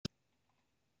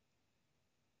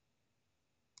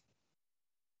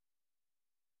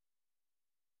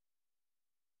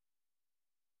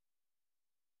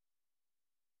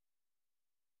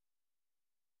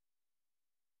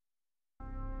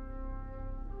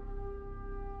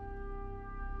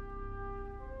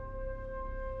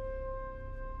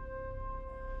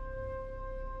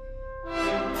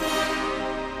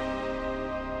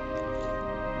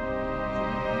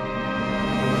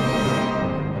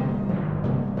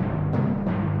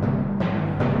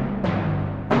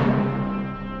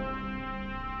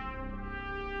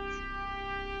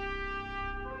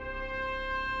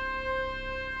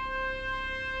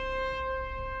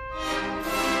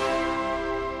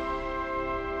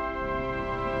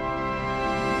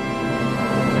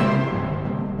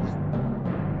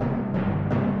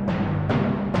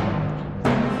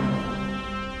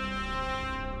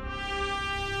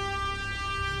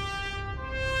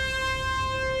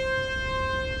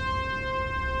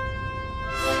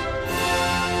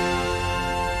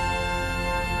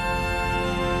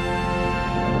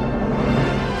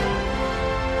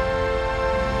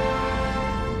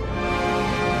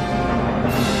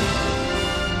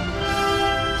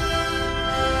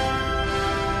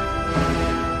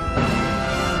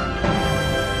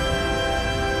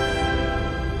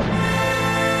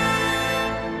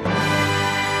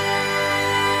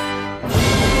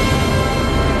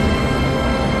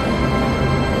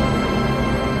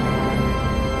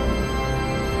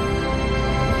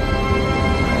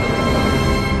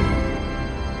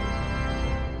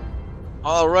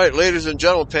right, ladies and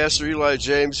gentlemen, Pastor Eli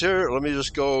James here. Let me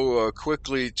just go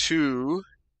quickly to.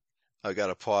 I got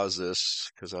to pause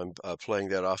this because I'm playing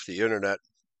that off the internet.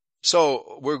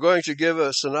 So we're going to give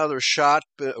us another shot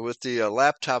with the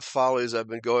laptop follies I've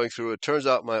been going through. It turns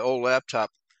out my old laptop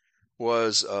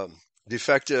was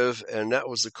defective, and that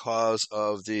was the cause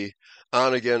of the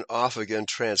on-again, off-again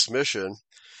transmission.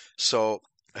 So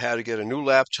I had to get a new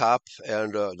laptop,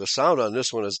 and the sound on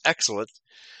this one is excellent,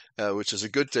 which is a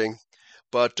good thing.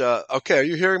 But okay, are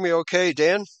you hearing me okay,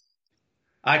 Dan?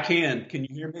 I can. Can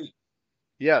you hear me?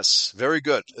 Yes, very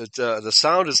good. The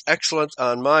sound is excellent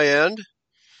on my end,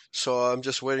 so I'm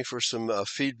just waiting for some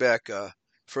feedback.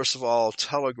 First of all,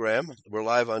 Telegram. We're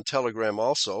live on Telegram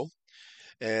also.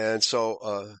 And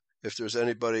so if there's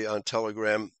anybody on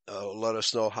Telegram, let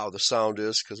us know how the sound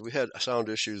is, because we had sound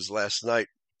issues last night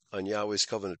on Yahweh's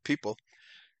Covenant People.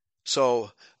 So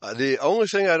the only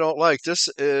thing I don't like, this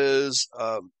is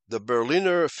the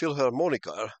Berliner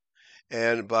Philharmoniker,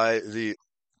 and by the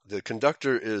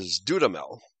conductor is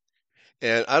Dudamel.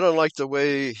 And I don't like the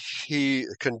way he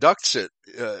conducts it.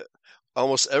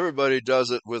 Almost everybody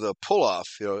does it with a pull-off.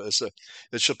 You know,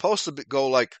 it's supposed to go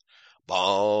like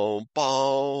bum,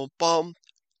 bum, bum,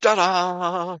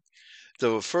 da-da.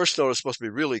 The first note is supposed to be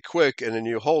really quick, and then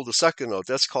you hold the second note.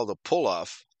 That's called a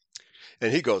pull-off.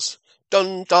 And he goes,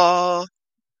 dun-da.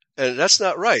 And that's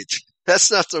not right. That's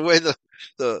not the way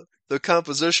the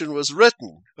composition was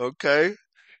written, okay?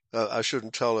 I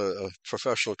shouldn't tell a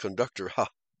professional conductor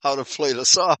how to play the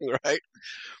song, right?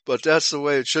 But that's the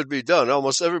way it should be done.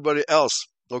 Almost everybody else.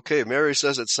 Okay, Mary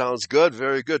says it sounds good.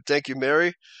 Very good. Thank you,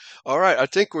 Mary. All right, I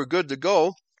think we're good to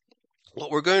go.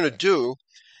 What we're going to do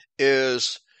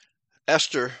is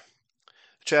Esther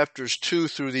chapters 2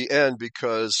 through the end,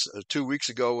 because 2 weeks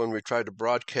ago when we tried to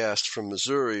broadcast from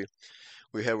Missouri,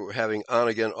 we were having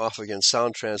on-again, off-again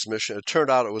sound transmission. It turned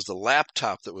out it was the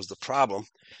laptop that was the problem.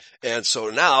 And so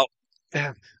now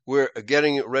we're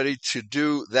getting ready to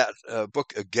do that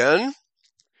book again,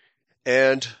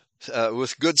 and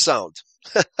with good sound.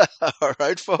 All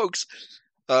right, folks.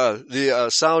 The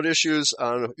sound issues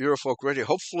on Eurofolk Radio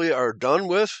hopefully are done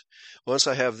with once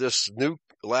I have this new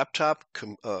laptop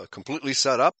completely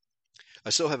set up. I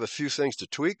still have a few things to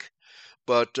tweak,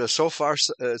 but so far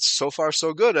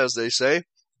so good, as they say.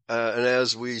 And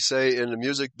as we say in the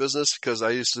music business, because I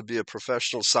used to be a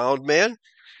professional sound man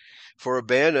for a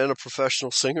band and a professional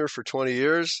singer for 20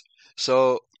 years.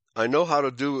 So I know how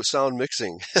to do sound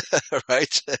mixing,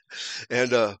 right?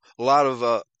 And a lot of,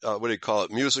 what do you call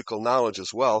it, musical knowledge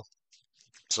as well.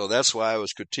 So that's why I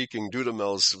was critiquing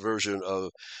Dudamel's version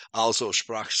of Also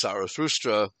sprach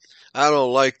Zarathustra. I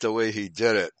don't like the way he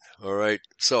did it. All right.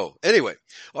 So anyway,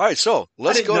 all right. So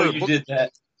let's go to the book. I didn't know you did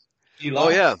that, Eli. Oh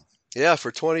yeah, yeah.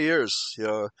 For 20 years,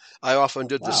 I often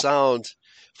did the sound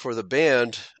for the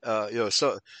band.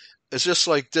 So it's just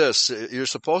like this. You're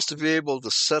supposed to be able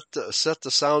to set the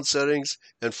sound settings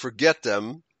and forget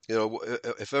them.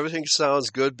 If everything sounds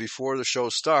good before the show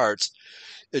starts,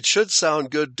 it should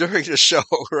sound good during the show,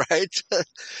 right?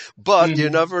 But you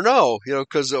never know,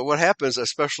 because what happens,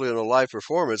 especially in a live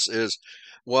performance, is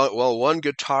one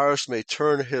guitarist may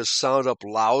turn his sound up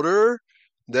louder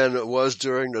than it was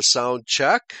during the sound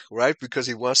check, right? Because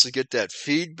he wants to get that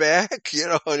feedback,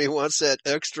 and he wants that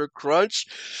extra crunch,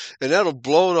 and that'll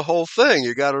blow the whole thing.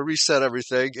 You got to reset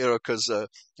everything, because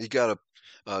you got to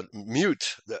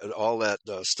mute all that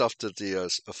stuff that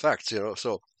the affects,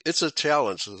 So it's a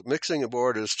challenge. Mixing a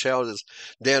board is challenges.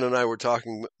 Dan and I were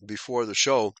talking before the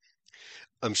show.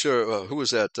 I'm sure who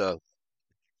was that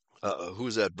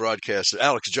broadcaster?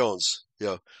 Alex Jones.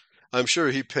 Yeah. I'm sure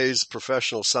he pays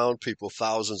professional sound people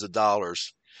thousands of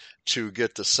dollars to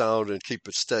get the sound and keep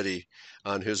it steady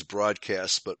on his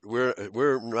broadcasts, but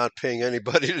we're not paying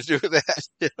anybody to do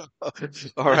that.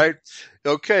 All right.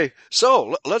 Okay.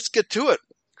 So let's get to it.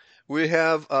 We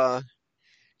have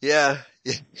yeah,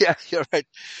 you're right.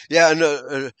 Yeah,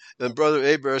 and Brother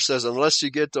Aber says, unless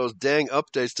you get those dang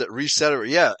updates that reset it.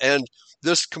 Yeah, and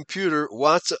this computer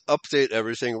wants to update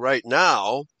everything right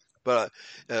now, but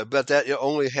that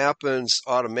only happens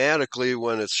automatically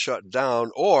when it's shut down,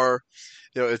 or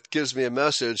it gives me a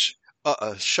message,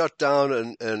 shut down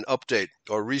and update,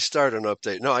 or restart and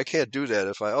update. No, I can't do that.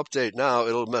 If I update now,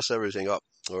 it'll mess everything up.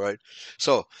 All right.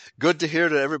 So good to hear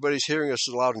that everybody's hearing us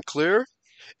loud and clear.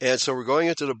 And so we're going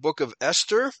into the book of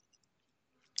Esther,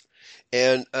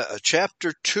 and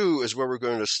chapter 2 is where we're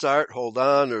going to start. Hold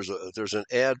on, there's an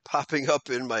ad popping up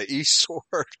in my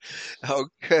eSword.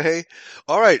 Okay,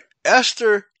 all right.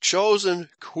 Esther, chosen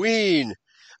queen.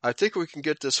 I think we can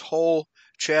get this whole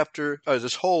chapter,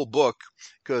 this whole book,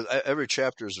 because every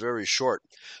chapter is very short.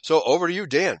 So over to you,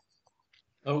 Dan.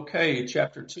 Okay,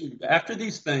 chapter 2. After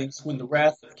these things, when the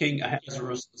wrath of King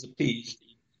Ahasuerus was appeased,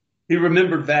 he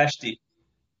remembered Vashti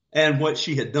and what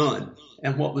she had done,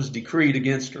 and what was decreed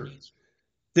against her.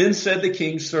 Then said the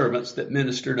king's servants that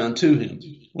ministered unto him,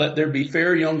 let there be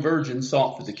fair young virgins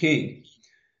sought for the king,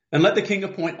 and let the king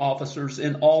appoint officers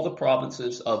in all the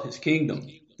provinces of his kingdom,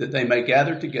 that they may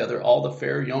gather together all the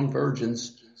fair young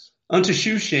virgins unto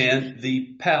Shushan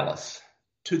the palace,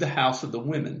 to the house of the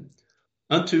women,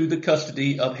 unto the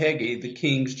custody of Hegi the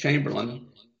king's chamberlain,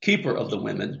 keeper of the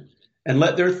women, and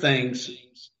let their things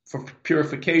for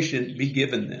purification be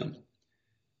given them.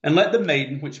 And let the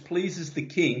maiden which pleases the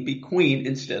king be queen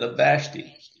instead of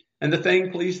Vashti. And the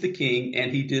thing pleased the king,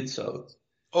 and he did so.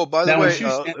 Oh, by the Now when way,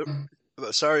 Shushan,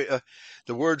 sorry,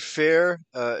 the word fair,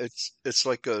 it's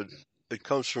like it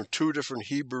comes from two different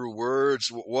Hebrew words.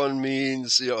 One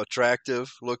means,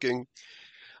 attractive looking.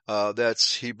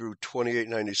 That's Hebrew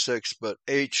 2896, but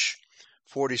H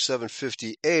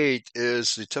 4758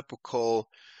 is the typical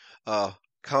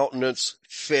countenance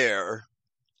fair,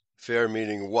 fair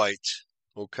meaning white,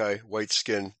 okay, white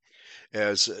skin,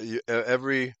 as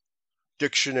every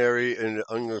dictionary in the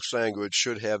English language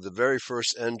should have the very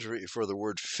first entry for the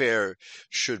word fair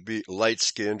should be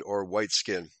light-skinned or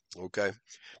white-skinned, okay?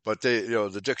 But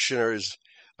the dictionaries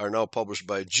are now published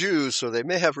by Jews, so they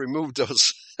may have removed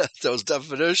those those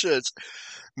definitions.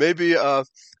 Maybe,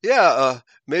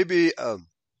 maybe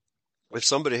if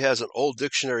somebody has an old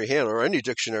dictionary handy or any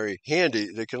dictionary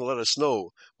handy, they can let us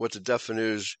know what the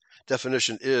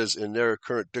definition is in their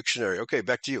current dictionary. Okay,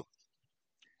 back to you.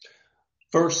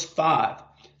 verse 5.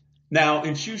 Now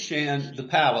in Shushan the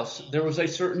palace there was a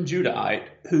certain Judahite,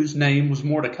 whose name was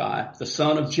Mordecai, the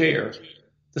son of Jair,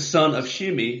 the son of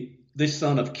Shimei, the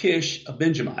son of Kish, a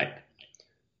Benjamite,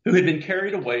 who had been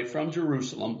carried away from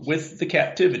Jerusalem with the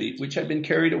captivity which had been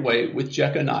carried away with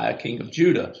Jeconiah king of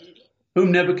Judah,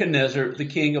 whom Nebuchadnezzar the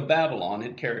king of Babylon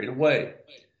had carried away.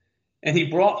 And he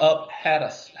brought up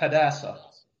Hadassah,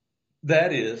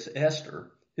 that is,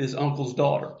 Esther, his uncle's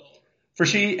daughter, for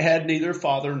she had neither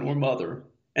father nor mother,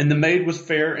 and the maid was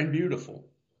fair and beautiful.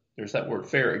 There's that word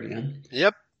fair again.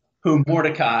 Yep. Whom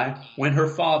Mordecai, when her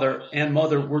father and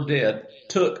mother were dead,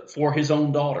 took for his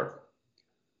own daughter.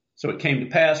 So it came to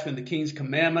pass when the king's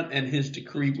commandment and his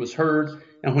decree was heard,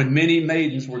 and when many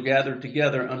maidens were gathered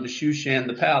together unto Shushan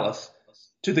the palace,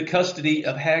 to the custody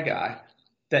of Haggai,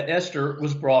 that Esther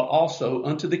was brought also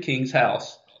unto the king's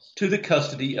house, to the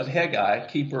custody of Haggai,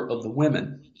 keeper of the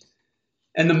women.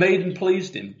 And the maiden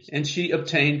pleased him, and she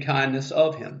obtained kindness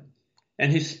of him.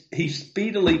 And he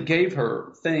speedily gave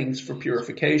her things for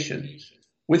purification,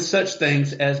 with such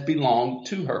things as belonged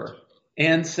to her,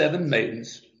 and 7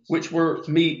 maidens, which were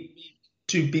meet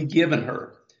to be given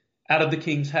her out of the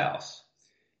king's house.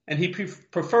 And he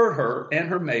preferred her and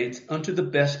her maids unto the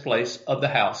best place of the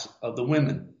house of the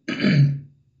women.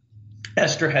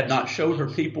 Esther had not showed her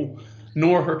people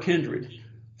nor her kindred,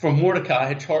 for Mordecai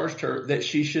had charged her that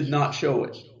she should not show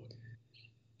it.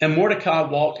 And Mordecai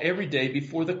walked every day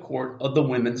before the court of the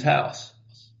women's house,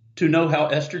 to know how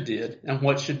Esther did and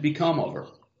what should become of her.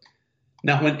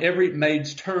 Now when every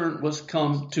maid's turn was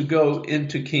come to go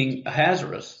into King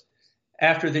Ahasuerus,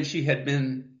 after that she had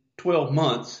been 12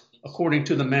 months, according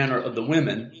to the manner of the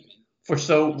women, for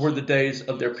so were the days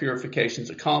of their purifications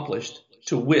accomplished,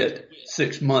 to wit,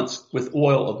 6 months with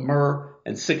oil of myrrh,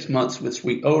 and 6 months with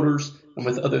sweet odors, and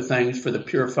with other things for the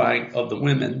purifying of the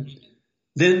women.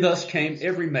 Then thus came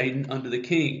every maiden unto the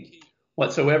king.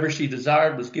 Whatsoever she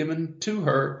desired was given to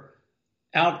her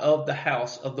out of the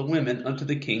house of the women unto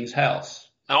the king's house.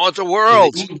 I want the In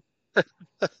world. the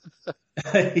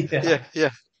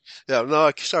yeah. Yeah.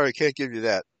 No, sorry, can't give you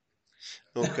that.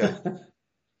 Okay.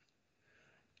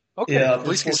 Okay. Yeah,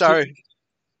 Please, verse 14. sorry.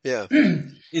 Yeah.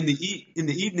 In the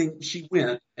evening she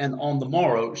went, and on the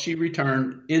morrow she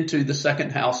returned into the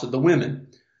second house of the women,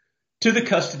 to the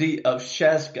custody of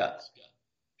Shashgaz,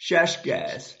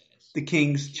 the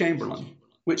king's chamberlain,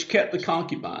 which kept the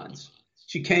concubines.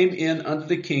 She came in unto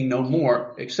the king no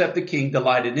more, except the king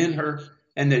delighted in her,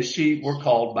 and that she were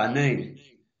called by name.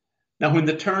 Now when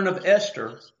the turn of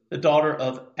Esther, the daughter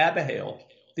of Abihail,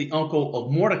 the uncle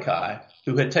of Mordecai,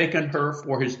 who had taken her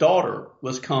for his daughter,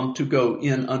 was come to go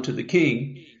in unto the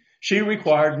king, she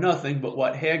required nothing but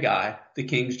what Haggai, the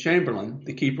king's chamberlain,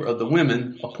 the keeper of the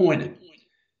women, appointed.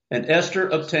 And Esther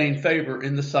obtained favor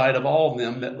in the sight of all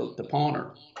them that looked upon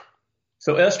her.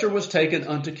 So Esther was taken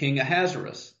unto King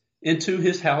Ahasuerus into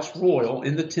his house royal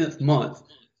in the 10th month,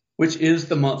 which is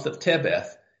the month of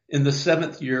Tebeth, in the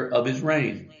 7th year of his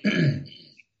reign.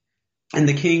 And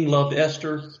the king loved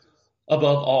Esther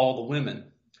above all the women,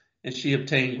 and she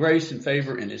obtained grace and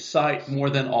favor in his sight more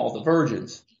than all the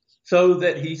virgins. so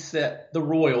that he set the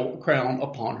royal crown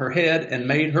upon her head and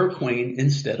made her queen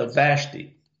instead of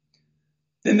Vashti.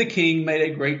 Then the king made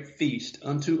a great feast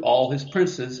unto all his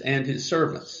princes and his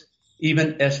servants,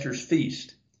 even Esther's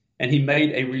feast. And he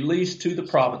made a release to the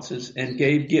provinces and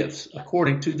gave gifts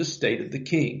according to the state of the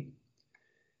king.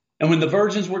 And when the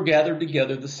virgins were gathered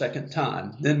together the second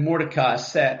time, then Mordecai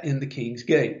sat in the king's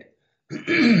gate.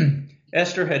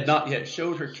 Esther had not yet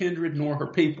showed her kindred nor her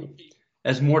people,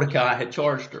 as Mordecai had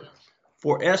charged her.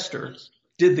 For Esther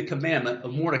did the commandment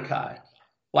of Mordecai,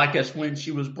 like as when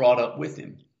she was brought up with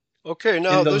him. Okay,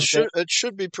 now it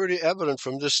should be pretty evident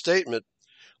from this statement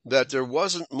that there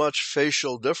wasn't much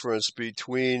facial difference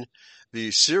between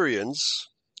the Syrians,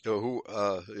 it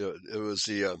was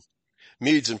the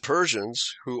Medes and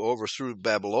Persians who overthrew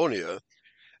Babylonia,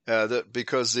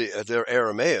 because they're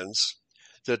Aramaeans,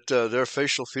 that their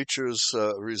facial features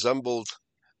resembled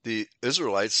the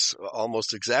Israelites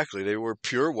almost exactly. They were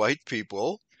pure white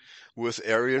people with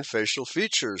Aryan facial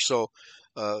features. So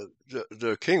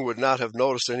the king would not have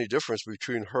noticed any difference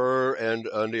between her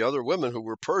and the other women who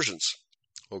were Persians.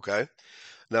 Okay,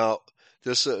 now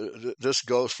this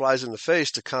flies in the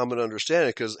face to common understanding,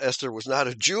 because Esther was not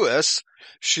a Jewess;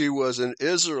 she was an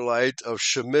Israelite of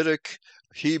Shemitic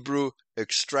Hebrew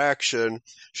extraction.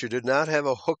 She did not have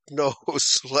a hook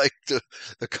nose like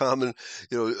the common,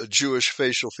 Jewish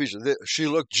facial features. She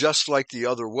looked just like the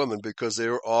other women because they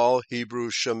were all Hebrew,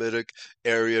 Shemitic,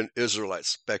 Aryan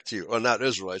Israelites. Back to you. Well, not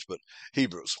Israelites, but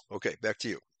Hebrews. Okay, back to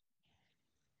you.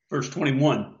 Verse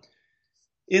 21.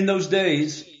 In those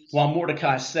days, while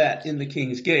Mordecai sat in the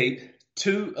king's gate,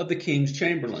 two of the king's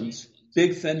chamberlains,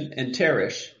 Bigthan and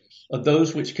Teresh, of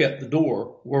those which kept the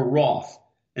door, were wroth,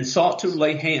 and sought to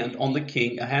lay hand on the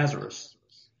king Ahasuerus.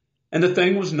 And the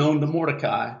thing was known to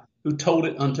Mordecai, who told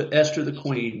it unto Esther the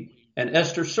queen, and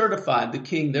Esther certified the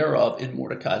king thereof in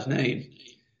Mordecai's name.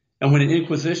 And when an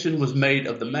inquisition was made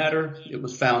of the matter, it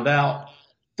was found out.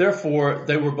 Therefore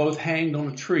they were both hanged on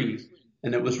a tree,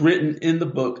 and it was written in the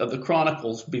book of the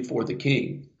Chronicles before the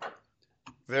king.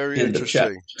 Very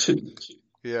interesting.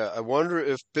 Yeah, I wonder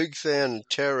if Bigthan and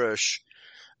Teresh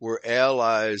were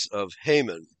allies of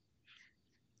Haman.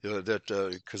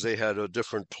 Because they had a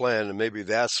different plan, and maybe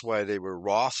that's why they were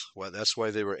wroth, that's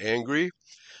why they were angry,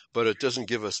 but it doesn't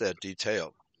give us that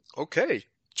detail. Okay,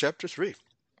 chapter 3.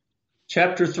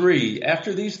 Chapter 3.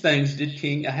 After these things did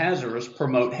King Ahasuerus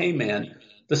promote Haman,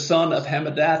 the son of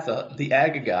Hammedatha the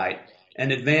Agagite,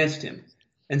 and advanced him,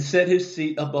 and set his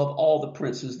seat above all the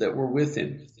princes that were with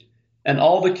him. And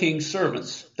all the king's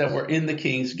servants that were in the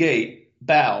king's gate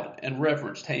bowed and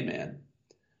reverenced Haman.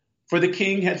 For the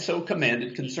king had so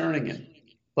commanded concerning him.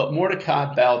 But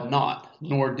Mordecai bowed not,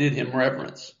 nor did him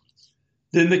reverence.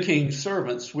 Then the king's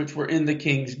servants, which were in the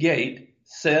king's gate,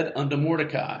 said unto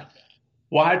Mordecai,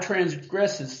 Why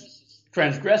transgressest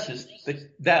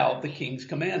thou the king's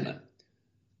commandment?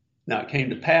 Now it came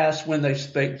to pass, when they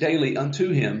spake daily unto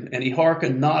him, and he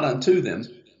hearkened not unto them,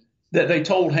 that they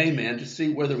told Haman to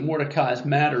see whether Mordecai's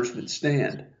matters would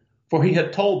stand. For he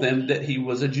had told them that he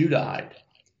was a Judahite.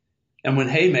 And when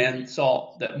Haman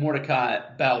saw that Mordecai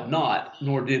bowed not,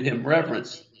 nor did him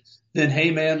reverence, then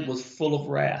Haman was full of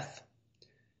wrath.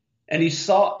 And he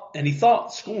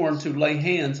thought scorn to lay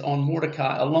hands on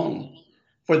Mordecai alone,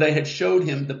 for they had showed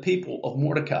him the people of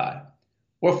Mordecai.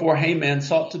 Wherefore Haman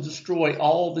sought to destroy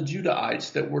all the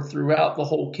Judahites that were throughout the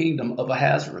whole kingdom of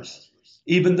Ahasuerus,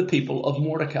 even the people of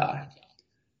Mordecai.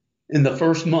 In the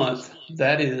first month,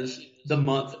 that is, the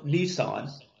month Nisan,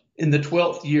 in the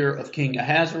 12th year of King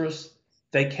Ahasuerus,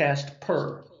 they cast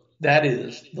pur, that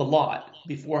is, the lot,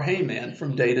 before Haman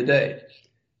from day to day,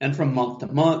 and from month to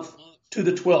month, to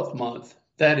the 12th month,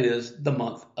 that is, the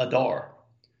month Adar.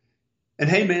 And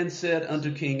Haman said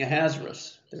unto King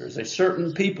Ahasuerus, There is a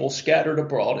certain people scattered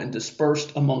abroad and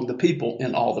dispersed among the people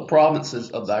in all the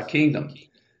provinces of thy kingdom,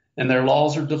 and their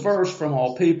laws are diverse from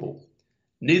all people.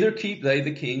 Neither keep they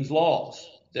the king's laws.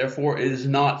 Therefore it is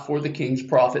not for the king's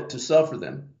profit to suffer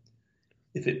them.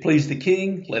 If it please the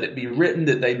king, let it be written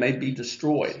that they may be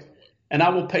destroyed. And I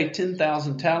will pay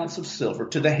 10,000 talents of silver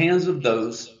to the hands of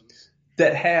those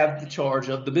that have the charge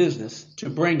of the business, to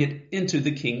bring it into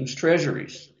the king's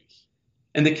treasuries.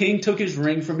 And the king took his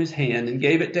ring from his hand and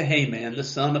gave it to Haman, the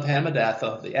son of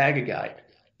Hammedatha the Agagite,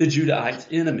 the Judahite's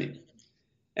enemy.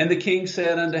 And the king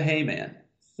said unto Haman,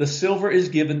 The silver is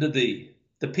given to thee,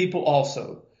 the people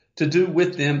also, to do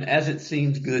with them as it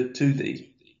seems good to thee.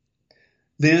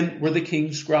 Then were the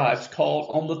king's scribes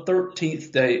called on the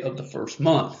 13th day of the first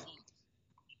month.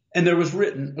 And there was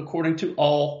written according to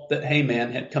all that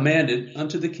Haman had commanded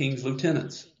unto the king's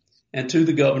lieutenants, and to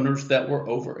the governors that were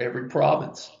over every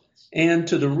province, and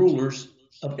to the rulers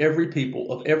of every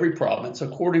people of every province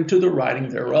according to the writing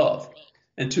thereof,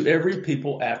 and to every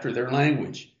people after their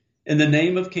language. In the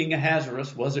name of King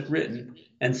Ahasuerus was it written,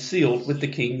 and sealed with the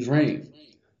king's ring.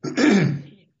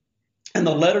 And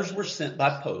the letters were sent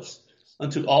by post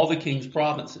unto all the king's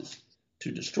provinces,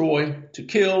 to destroy, to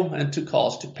kill, and to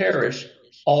cause to perish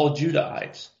all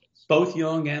Judahites, both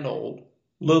young and old,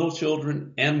 little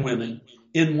children and women,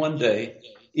 in one day,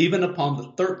 even upon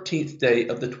the 13th day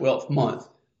of the 12th month,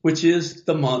 which is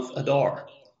the month Adar,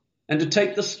 and to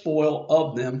take the spoil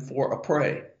of them for a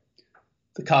prey.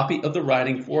 The copy of the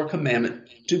writing for a commandment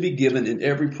to be given in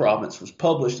every province was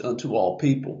published unto all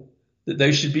people, that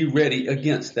they should be ready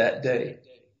against that day.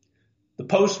 The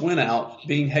post went out,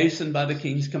 being hastened by the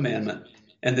king's commandment,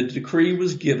 and the decree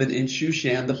was given in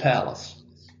Shushan the palace.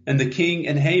 And the king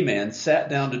and Haman sat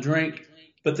down to drink,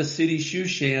 but the city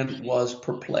Shushan was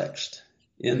perplexed.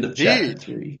 End of chapter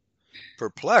 3.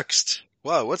 Perplexed.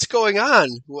 Wow, what's going on?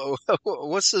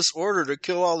 What's this order to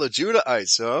kill all the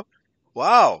Judahites, huh?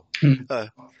 Wow.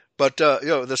 But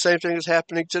the same thing is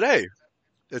happening today.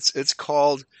 It's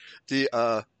called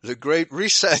the Great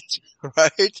Reset,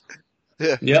 right?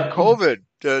 Yep. COVID.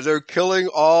 They're killing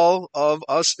all of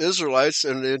us Israelites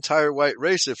and the entire white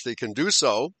race if they can do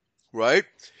so, right?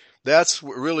 That's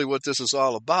really what this is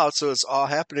all about. So it's all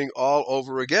happening all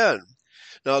over again.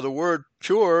 Now, the word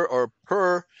pure or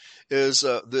pur is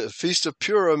the Feast of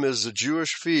Purim is the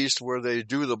Jewish feast where they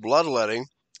do the bloodletting.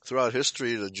 Throughout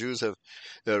history, the Jews have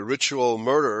ritual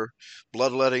murder,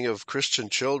 bloodletting of Christian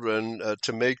children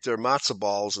to make their matzah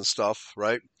balls and stuff,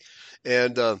 right?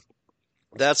 And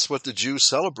that's what the Jews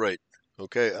celebrate.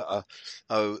 Okay,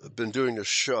 I've been doing a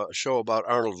show about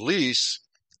Arnold Leese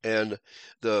and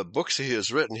the books he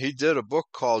has written. He did a book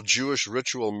called Jewish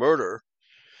Ritual Murder,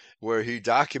 where he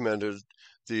documented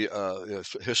the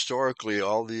historically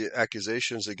all the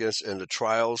accusations against and the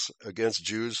trials against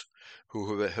Jews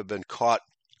who have been caught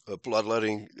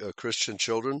bloodletting Christian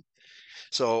children.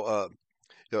 So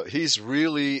he's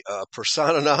really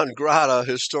persona non grata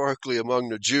historically among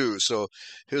the Jews. So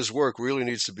his work really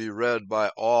needs to be read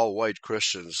by all white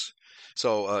Christians.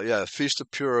 So Feast of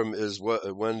Purim is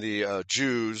when the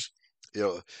Jews,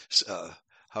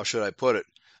 how should I put it?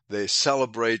 They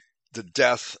celebrate the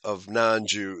death of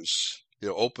non-Jews,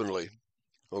 openly.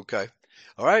 Okay.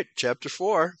 All right. Chapter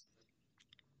 4.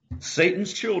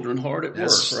 Satan's children hard at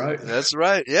work, right? That's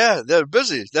right. Yeah, they're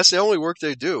busy. That's the only work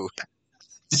they do.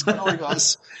 Selling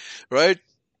us, right?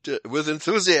 With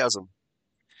enthusiasm.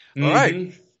 Mm-hmm. All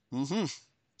right. Mm-hmm.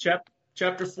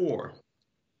 Chapter 4.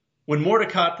 When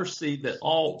Mordecai perceived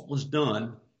all that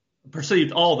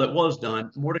was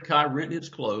done, Mordecai rent his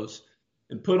clothes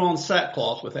and put on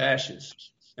sackcloth with ashes,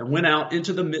 and went out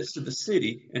into the midst of the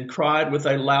city and cried with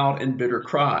a loud and bitter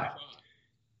cry,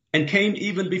 and came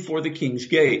even before the king's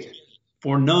gate,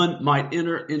 for none might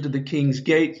enter into the king's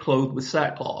gate clothed with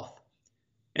sackcloth.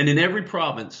 And in every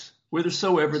province,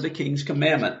 whithersoever the king's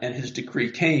commandment and his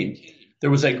decree came, there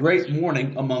was a great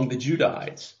mourning among the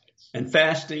Judahites, and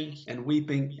fasting and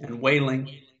weeping and wailing,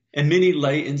 and many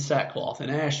lay in sackcloth and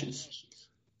ashes.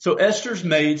 So Esther's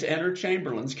maids and her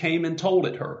chamberlains came and told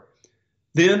it her.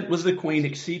 Then was the queen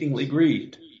exceedingly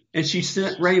grieved, and she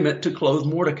sent raiment to clothe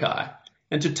Mordecai,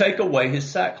 and to take away his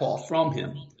sackcloth from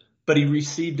him, but he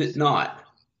received it not.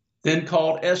 Then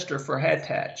called Esther for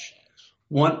Hattach,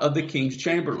 one of the king's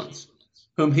chamberlains,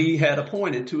 whom he had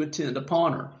appointed to attend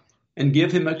upon her, and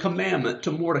give him a commandment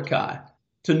to Mordecai,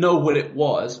 to know what it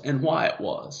was and why it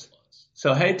was.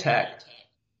 So Hattach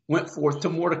went forth to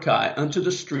Mordecai unto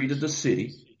the street of the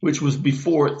city, which was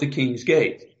before the king's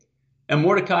gate. And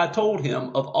Mordecai told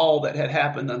him of all that had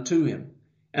happened unto him,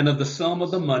 and of the sum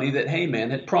of the money that Haman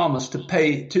had promised to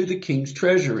pay to the king's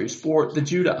treasuries for the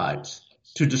Judahites,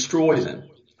 to destroy them.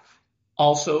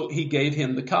 Also he gave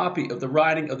him the copy of the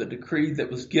writing of the decree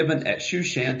that was given at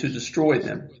Shushan to destroy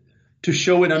them, to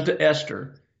show it unto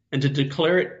Esther, and to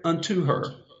declare it unto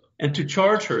her, and to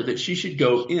charge her that she should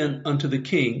go in unto the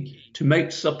king to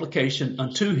make supplication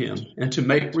unto him, and to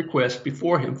make request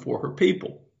before him for her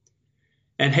people.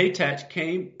 And Hattach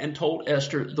came and told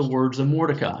Esther the words of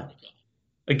Mordecai.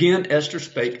 Again Esther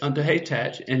spake unto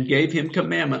Hattach, and gave him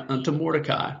commandment unto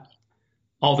Mordecai.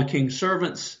 All the king's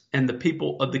servants and the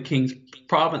people of the king's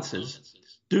provinces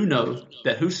do know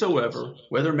that whosoever,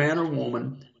 whether man or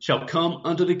woman, shall come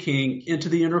unto the king into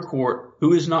the inner court,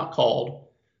 who is not called,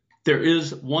 there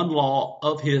is one law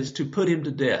of his to put him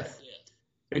to death,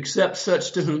 except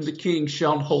such to whom the king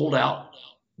shall hold out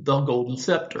the golden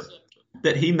scepter,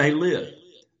 that he may live.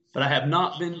 But I have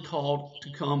not been called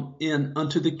to come in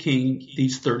unto the king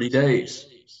these 30 days.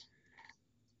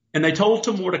 And they told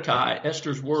to Mordecai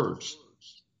Esther's words.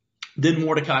 Then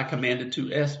Mordecai commanded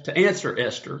to answer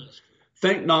Esther,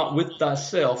 think not with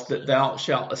thyself that thou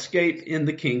shalt escape in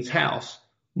the king's house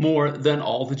more than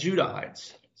all the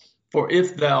Judahites. For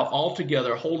if thou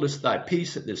altogether holdest thy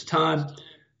peace at this time,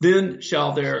 then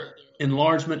shall their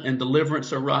enlargement and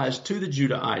deliverance arise to the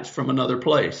Judahites from another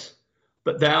place.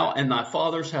 But thou and thy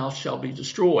father's house shall be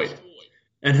destroyed.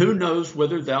 And who knows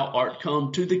whether thou art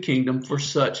come to the kingdom for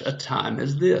such a time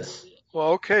as this?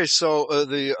 Well, okay, so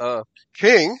the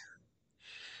king,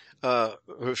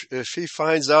 if he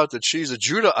finds out that she's a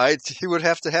Judahite, he would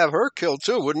have to have her killed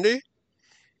too, wouldn't he?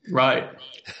 Right.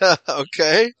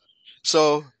 Okay,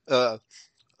 so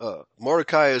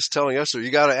Mordecai is telling Esther,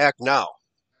 you got to act now.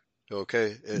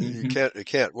 Okay, you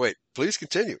can't wait. Please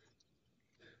continue.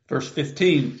 Verse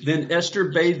 15, then Esther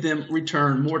bade them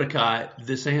return Mordecai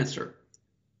this answer.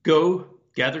 Go,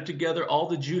 gather together all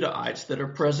the Judahites that are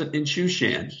present in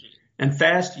Shushan, and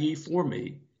fast ye for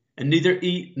me, and neither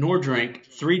eat nor drink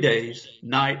 3 days,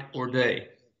 night or day.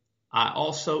 I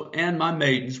also and my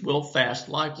maidens will fast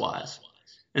likewise.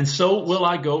 And so will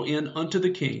I go in unto the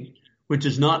king, which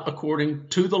is not according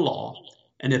to the law,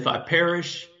 and if I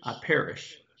perish, I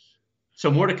perish. So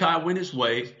Mordecai went his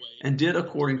way and did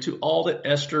according to all that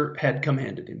Esther had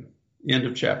commanded him. End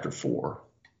of chapter 4.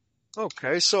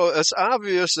 Okay, so it's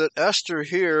obvious that Esther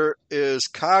here is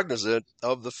cognizant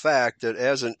of the fact that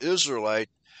as an Israelite,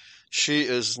 she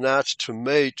is not to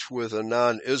mate with a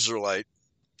non-Israelite,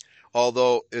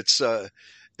 although it's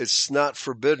not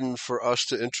forbidden for us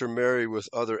to intermarry with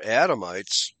other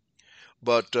Adamites,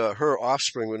 but her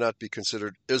offspring would not be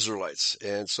considered Israelites,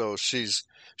 and so she's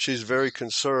very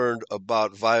concerned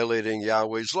about violating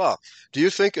Yahweh's law. Do you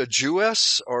think a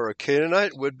Jewess or a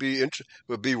Canaanite would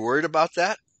be worried about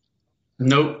that?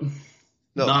 Nope.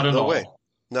 No, Not at no all. way.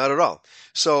 Not at all.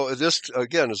 So this,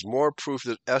 again, is more proof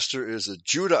that Esther is a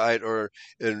Judahite, or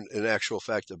in actual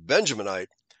fact, a Benjaminite,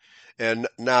 and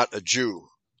not a Jew.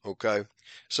 Okay?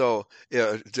 So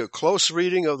the close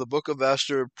reading of the book of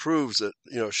Esther proves that,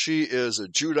 she is a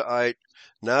Judahite,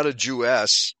 not a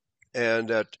Jewess, and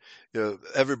that,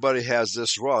 everybody has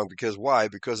this wrong. Because why?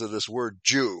 Because of this word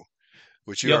Jew,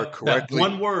 which you are correctly. That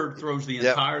one word throws the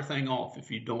entire thing off if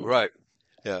you don't. Right.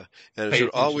 Yeah, and it Pay should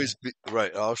attention. always be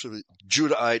right. Also, be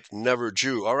Judahite, never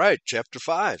Jew. All right, chapter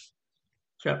 5.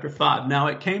 Chapter 5. Now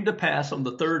it came to pass on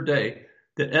the 3rd day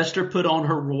that Esther put on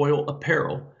her royal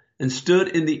apparel and stood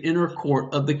in the inner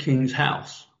court of the king's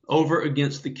house, over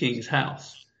against the king's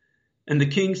house. And the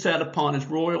king sat upon his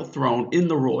royal throne in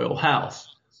the royal house,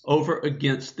 over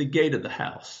against the gate of the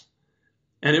house.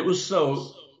 And it was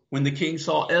so, when the king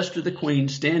saw Esther the queen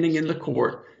standing in the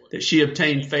court, that she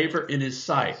obtained favor in his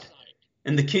sight.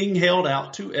 And the king held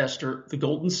out to Esther the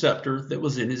golden scepter that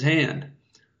was in his hand.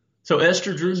 So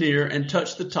Esther drew near and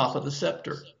touched the top of the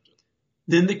scepter.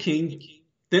 Then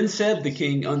said the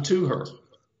king unto her,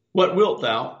 What wilt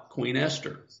thou, Queen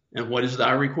Esther? And what is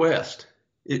thy request?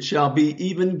 It shall be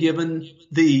even given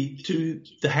thee to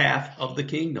the half of the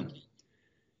kingdom.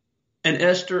 And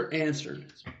Esther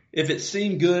answered, If it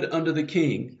seem good unto the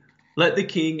king, let the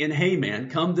king and Haman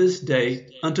come this day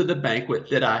unto the banquet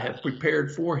that I have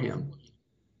prepared for him.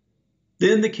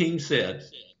 Then the king said,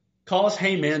 Cause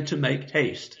Haman to make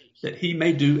haste, that he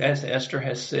may do as Esther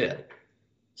has said.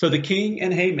 So the king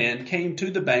and Haman came to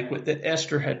the banquet that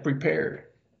Esther had prepared.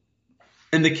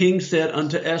 And the king said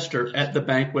unto Esther at the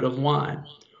banquet of wine,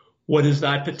 What is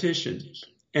thy petition?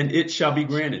 And it shall be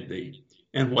granted thee.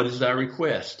 And what is thy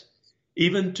request?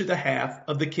 Even to the half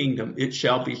of the kingdom it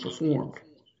shall be performed.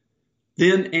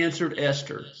 Then answered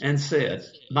Esther and said,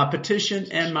 My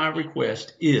petition and my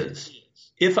request is,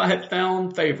 if I have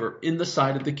found favor in the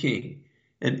sight of the king,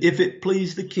 and if it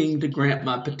please the king to grant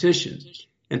my petition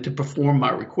and to perform my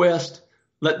request,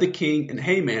 let the king and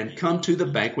Haman come to the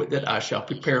banquet that I shall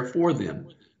prepare for them,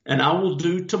 and I will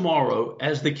do tomorrow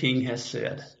as the king has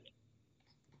said.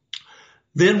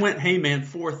 Then went Haman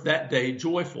forth that day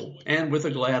joyful and with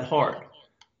a glad heart.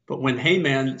 But when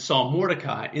Haman saw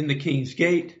Mordecai in the king's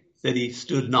gate, that he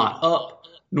stood not up,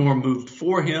 nor moved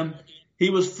for him, he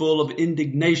was full of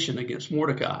indignation against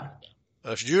Mordecai.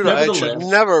 A Judahite should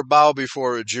never bow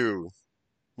before a Jew.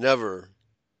 Never.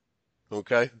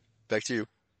 Okay, back to you.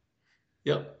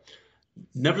 Yep.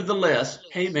 Nevertheless,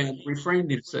 Haman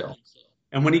refrained himself.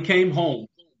 And when he came home,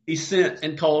 he sent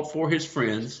and called for his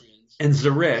friends and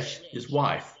Zeresh, his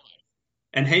wife.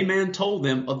 And Haman told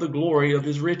them of the glory of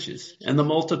his riches and the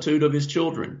multitude of his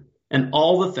children and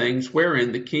all the things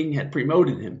wherein the king had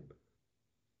promoted him,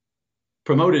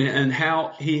 and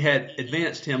how he had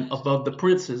advanced him above the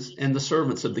princes and the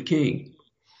servants of the king.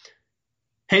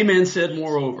 Haman said,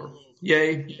 moreover,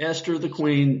 Yea, Esther the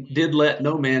queen did let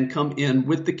no man come in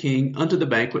with the king unto the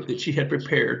banquet that she had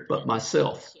prepared but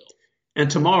myself. And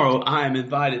tomorrow I am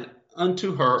invited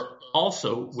unto her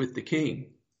also with the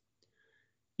king.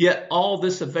 Yet all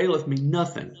this availeth me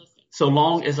nothing, so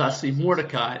long as I see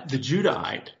Mordecai the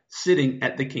Judahite sitting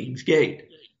at the king's gate.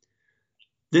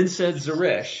 Then said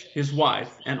Zeresh his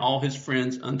wife and all his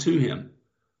friends unto him,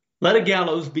 Let a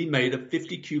gallows be made of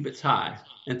 50 cubits high,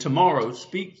 and tomorrow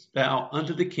speak thou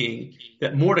unto the king,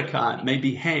 that Mordecai may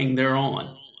be hanged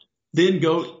thereon. Then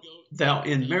go thou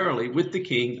in merrily with the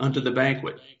king unto the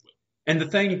banquet. And the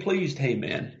thing pleased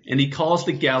Haman, and he caused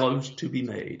the gallows to be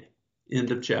made.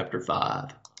 End of chapter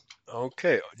 5.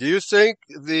 Okay. Do you think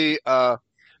the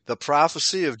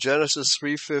prophecy of Genesis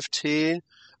 3:15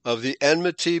 of the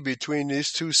enmity between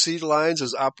these two seed lines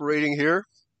is operating here?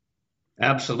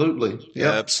 Absolutely.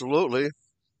 Yep. Absolutely.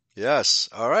 Yes.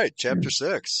 All right. Chapter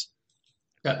 6.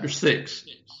 Chapter 6.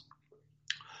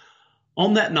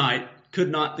 On that night could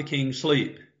not the king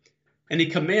sleep, and he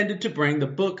commanded to bring the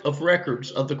book of records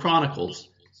of the Chronicles,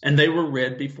 and they were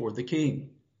read before the king.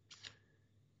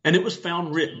 And it was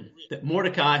found written that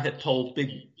Mordecai had told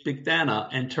Bigthana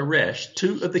and Teresh,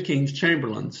 two of the king's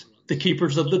chamberlains, the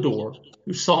keepers of the door,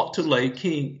 who sought to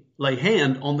lay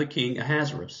hand on the king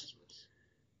Ahasuerus.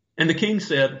 And the king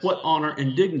said, What honor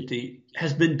and dignity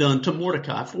has been done to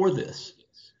Mordecai for this?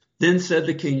 Then said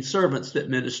the king's servants that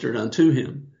ministered unto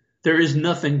him, There is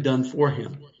nothing done for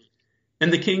him.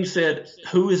 And the king said,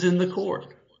 Who is in the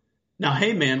court? Now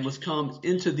Haman was come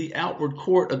into the outward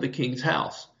court of the king's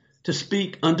house, to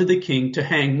speak unto the king to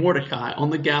hang Mordecai on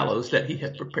the gallows that he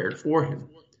had prepared for him.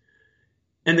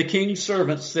 And the king's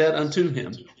servants said unto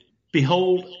him,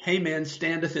 Behold, Haman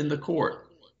standeth in the court.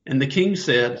 And the king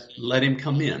said, Let him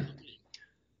come in.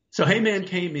 So Haman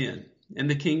came in, and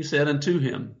the king said unto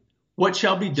him, What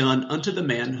shall be done unto the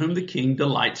man whom the king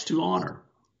delights to honor?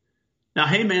 Now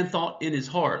Haman thought in his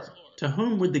heart, To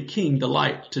whom would the king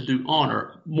delight to do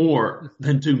honor more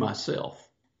than to myself?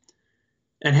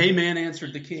 And Haman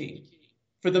answered the king,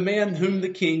 For the man whom the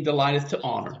king delighteth to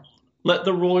honor, let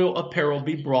the royal apparel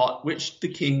be brought which the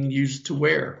king used to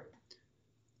wear,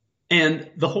 and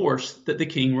the horse that the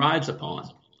king rides upon,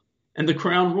 and the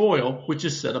crown royal which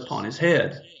is set upon his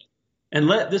head. And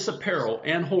let this apparel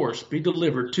and horse be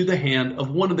delivered to the hand of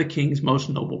one of the king's most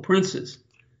noble princes,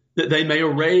 that they may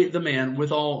array the man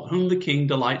withal whom the king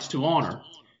delights to honor,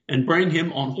 and bring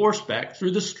him on horseback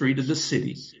through the street of the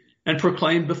city, and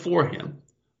proclaim before him,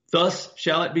 Thus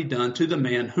shall it be done to the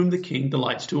man whom the king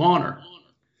delights to honor.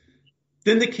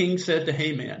 Then the king said to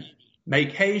Haman,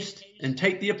 Make haste and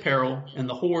take the apparel and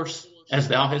the horse, as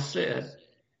thou hast said,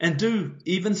 and do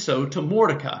even so to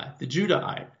Mordecai the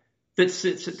Judahite, that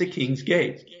sits at the king's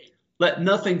gate. Let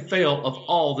nothing fail of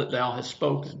all that thou hast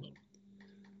spoken.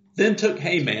 Then took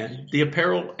Haman the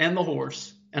apparel and the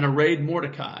horse, and arrayed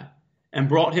Mordecai, and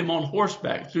brought him on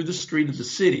horseback through the street of the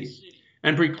city,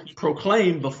 and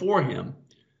proclaimed before him,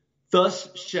 Thus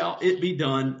shall it be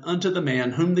done unto the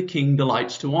man whom the king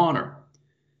delights to honor.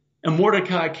 And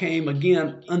Mordecai came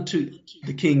again unto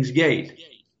the king's gate,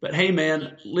 but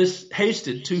Haman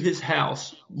hasted to his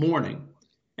house mourning,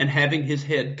 and having his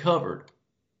head covered.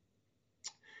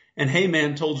 And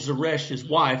Haman told Zeresh his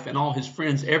wife and all his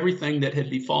friends everything that had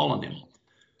befallen him.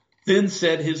 Then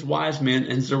said his wise men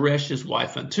and Zeresh his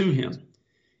wife unto him,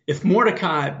 If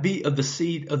Mordecai be of the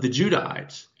seed of the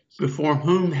Judahites, before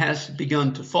whom hast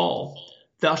begun to fall,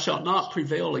 thou shalt not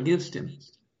prevail against him,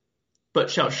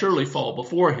 but shalt surely fall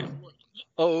before him.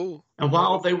 Oh. And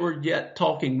while they were yet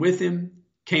talking with him,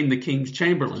 came the king's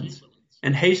chamberlains,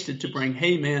 and hasted to bring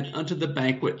Haman unto the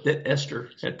banquet that Esther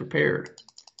had prepared.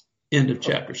 End of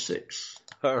chapter 6.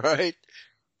 All right.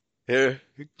 Here,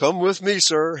 come with me,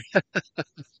 sir.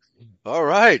 All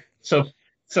right.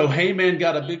 So Haman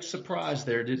got a big surprise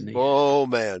there, didn't he? Oh,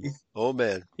 man. Oh,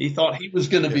 man. He thought he was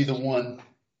going to be the one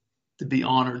to be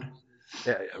honored.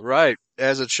 Yeah, right.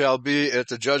 As it shall be at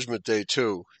the judgment day,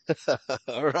 too.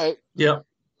 All right. Yep.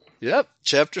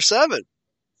 Chapter 7.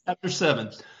 Chapter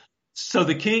 7. So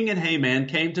the king and Haman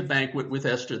came to banquet with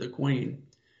Esther the queen.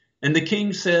 And the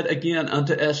king said again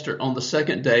unto Esther on the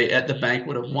second day at the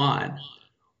banquet of wine,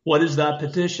 What is thy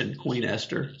petition, Queen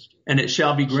Esther? And it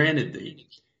shall be granted thee.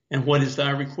 And what is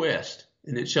thy request?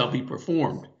 And it shall be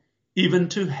performed, even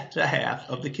to the half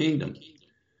of the kingdom.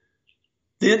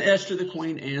 Then Esther the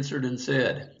queen answered and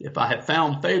said, If I have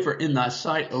found favor in thy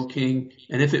sight, O king,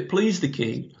 and if it please the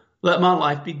king, let my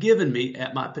life be given me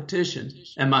at my petition,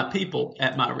 and my people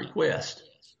at my request.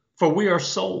 For we are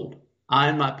sold, I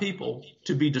and my people,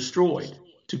 to be destroyed,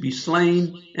 to be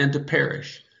slain, and to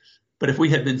perish. But if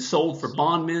we had been sold for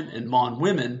bondmen and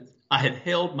bondwomen, I had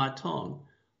held my tongue,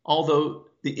 although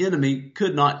the enemy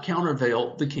could not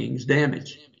countervail the king's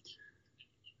damage.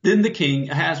 Then the king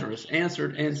Ahasuerus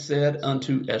answered and said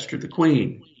unto Esther the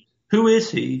queen, Who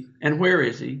is he, and where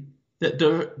is he, that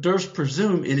durst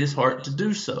presume in his heart to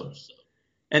do so?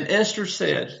 And Esther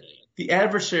said, The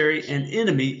adversary and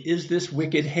enemy is this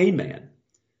wicked Haman.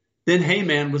 Then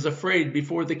Haman was afraid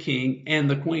before the king and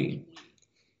the queen.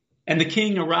 And the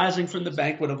king, arising from the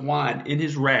banquet of wine in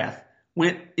his wrath,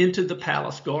 went into the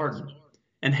palace garden.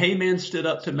 And Haman stood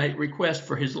up to make request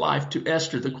for his life to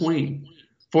Esther the queen,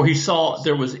 for he saw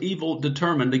there was evil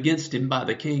determined against him by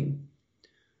the king.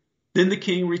 Then the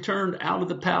king returned out of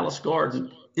the palace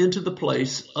garden into the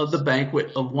place of the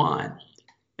banquet of wine.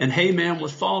 And Haman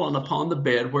was fallen upon the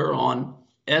bed whereon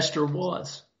Esther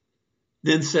was.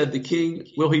 Then said the king,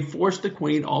 Will he force the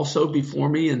queen also before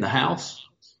me in the house?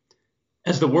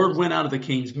 As the word went out of the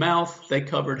king's mouth, they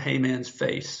covered Haman's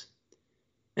face.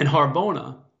 And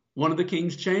Harbona, one of the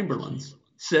king's chamberlains,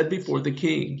 said before the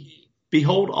king,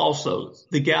 Behold also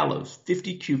the gallows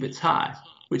 50 cubits high,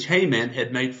 which Haman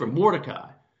had made for Mordecai,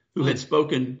 who had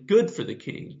spoken good for the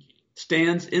king,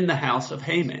 stands in the house of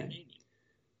Haman.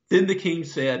 Then the king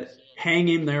said, Hang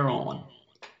him thereon.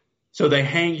 So they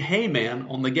hanged Haman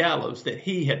on the gallows that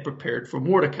he had prepared for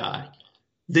Mordecai.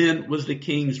 Then was the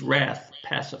king's wrath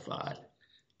pacified.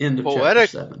 End of chapter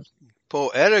 7.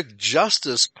 Poetic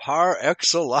justice par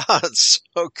excellence.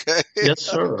 Okay. Yes,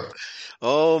 sir.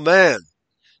 Oh, man.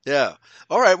 Yeah.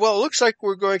 All right. Well, it looks like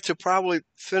we're going to probably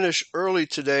finish early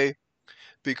today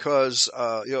because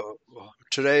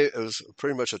today is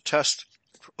pretty much a test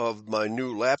of my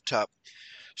new laptop.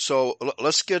 So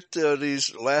let's get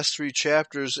these last 3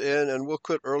 chapters in, and we'll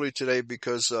quit early today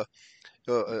because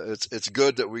it's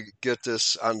good that we get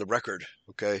this on the record.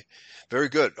 Okay. Very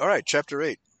good. All right. Chapter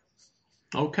 8.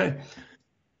 Okay.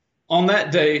 On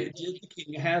that day did the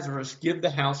king Ahasuerus give the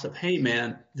house of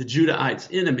Haman, the Judahites'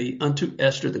 enemy, unto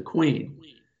Esther the queen.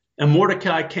 And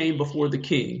Mordecai came before the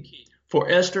king, for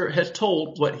Esther had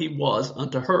told what he was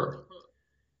unto her.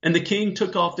 And the king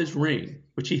took off his ring,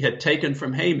 which he had taken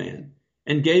from Haman,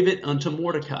 and gave it unto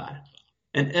Mordecai.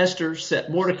 And Esther set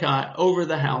Mordecai over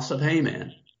the house of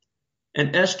Haman.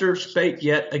 And Esther spake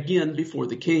yet again before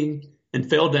the king, and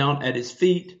fell down at his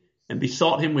feet, and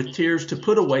besought him with tears to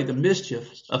put away the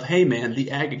mischief of Haman the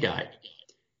Agagite,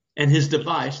 and his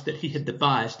device that he had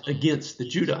devised against the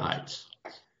Judahites.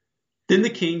 Then the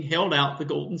king held out the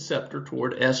golden scepter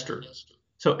toward Esther.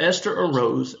 So Esther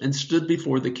arose and stood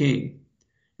before the king,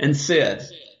 and said,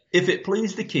 If it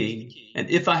please the king, and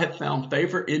if I have found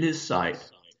favor in his sight,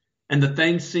 and the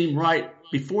thing seem right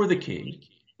before the king,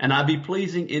 and I be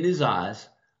pleasing in his eyes,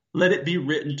 let it be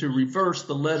written to reverse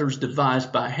the letters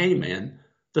devised by Haman,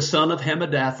 the son of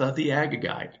Hammedatha the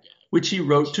Agagite, which he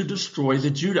wrote to destroy the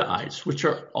Judahites, which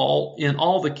are all in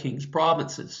all the king's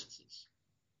provinces.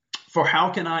 For how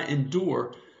can I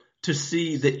endure to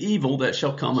see the evil that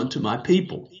shall come unto my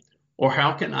people? Or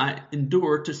how can I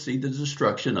endure to see the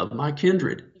destruction of my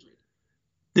kindred?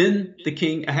 Then the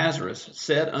king Ahasuerus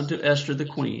said unto Esther the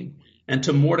queen, and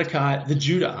to Mordecai the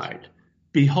Judahite,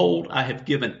 Behold, I have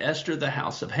given Esther the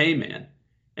house of Haman,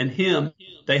 and him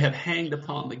they have hanged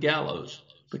upon the gallows,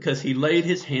 because he laid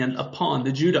his hand upon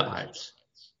the Judahites.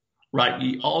 Write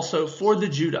ye also for the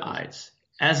Judahites,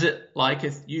 as it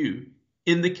liketh you,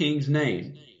 in the king's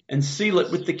name, and seal it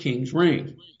with the king's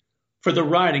ring. For the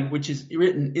writing which is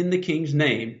written in the king's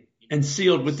name, and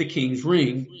sealed with the king's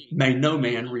ring, may no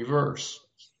man reverse.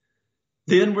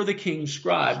 Then were the king's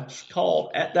scribes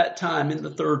called at that time in the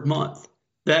 3rd month,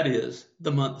 that is,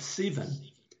 the month Sivan,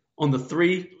 on the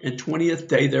 23rd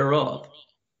day thereof.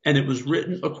 And it was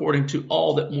written according to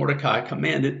all that Mordecai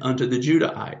commanded unto the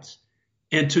Judahites,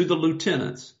 and to the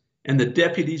lieutenants, and the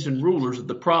deputies and rulers of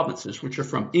the provinces which are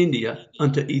from India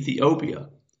unto Ethiopia,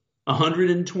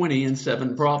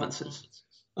 127 provinces,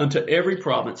 unto every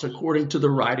province according to the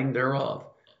writing thereof,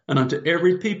 and unto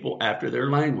every people after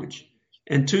their language,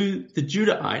 and to the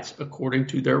Judahites according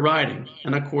to their writing,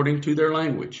 and according to their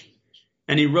language.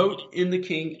 And he wrote in the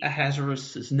king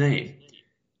Ahasuerus' name,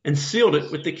 and sealed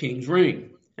it with the king's ring,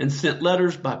 and sent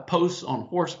letters by posts on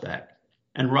horseback,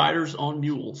 and riders on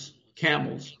mules,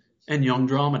 camels, and young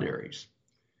dromedaries.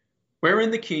 Wherein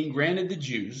the king granted the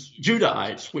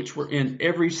Judahites, which were in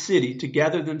every city, to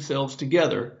gather themselves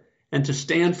together, and to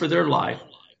stand for their life,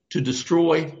 to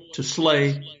destroy, to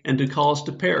slay, and to cause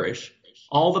to perish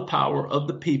all the power of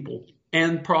the people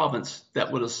and province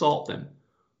that would assault them,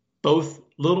 both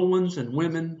little ones and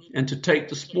women, and to take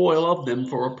the spoil of them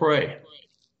for a prey,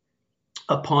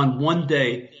 upon one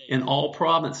day in all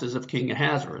provinces of King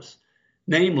Ahasuerus,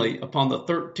 namely upon the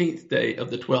 13th day of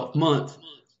the 12th month,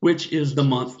 which is the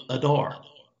month Adar.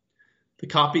 The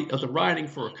copy of the writing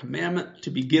for a commandment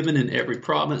to be given in every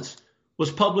province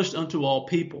was published unto all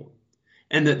people,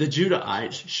 and that the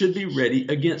Judahites should be ready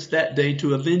against that day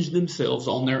to avenge themselves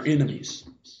on their enemies.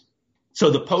 So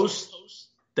the posts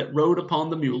that rode upon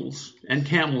the mules and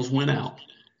camels went out,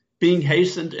 being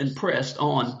hastened and pressed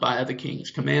on by the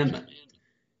king's commandment.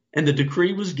 And the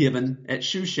decree was given at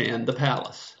Shushan the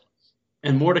palace.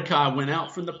 And Mordecai went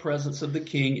out from the presence of the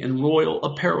king in royal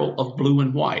apparel of blue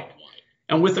and white,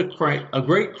 and with a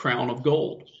great crown of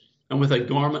gold, and with a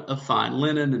garment of fine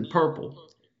linen and purple.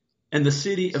 And the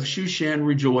city of Shushan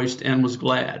rejoiced and was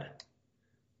glad.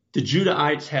 The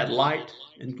Judahites had light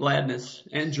and gladness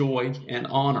and joy and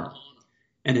honor.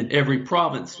 And in every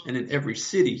province and in every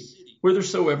city,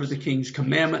 whithersoever the king's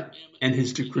commandment and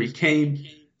his decree came,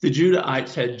 the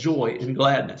Judahites had joy and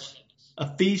gladness,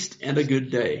 a feast and a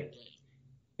good day.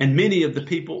 And many of the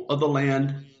people of the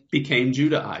land became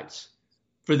Judahites,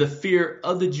 for the fear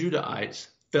of the Judahites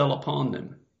fell upon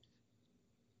them.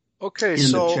 Okay, End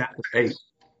so of chapter 8.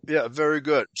 yeah, very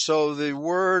good. So the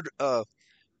word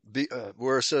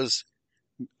where it says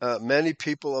many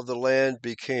people of the land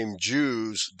became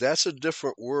Jews, that's a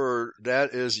different word.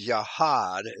 That is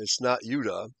Yahad. It's not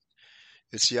Judah.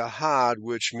 It's Yahad,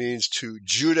 which means to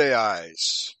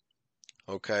Judaize.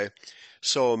 Okay,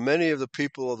 so many of the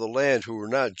people of the land who were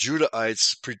not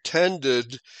Judahites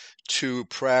pretended to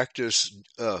practice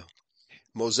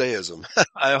Mosaism.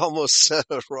 I almost said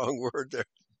a wrong word there.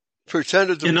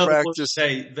 Pretended to In other words, practice.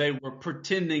 they were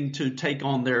pretending to take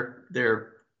on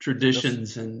their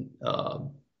traditions and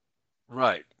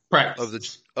Right.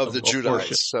 practices Of the of worship.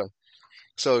 Judahites.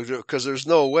 So because there's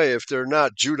no way, if they're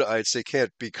not Judahites, they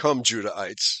can't become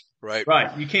Judahites, right?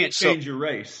 Right. You can't So change your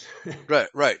race.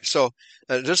 right. So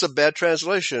just a bad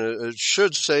translation. It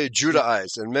should say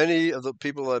Judaized, and many of the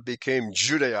people that became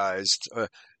Judaized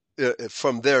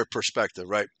from their perspective,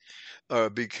 right,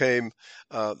 became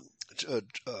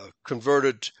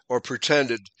converted or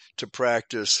pretended to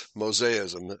practice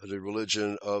Mosaism, the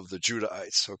religion of the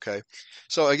Judahites. Okay,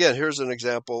 so again, here's an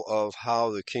example of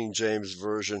how the King James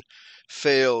Version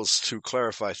fails to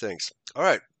clarify things. All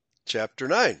right, chapter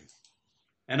 9.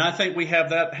 And I think we have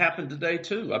that happen today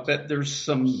too. I bet there's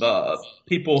some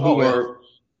people who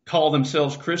call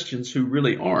themselves Christians who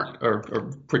really aren't,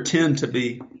 or pretend to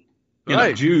be,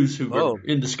 right. Jews who are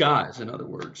in disguise. In other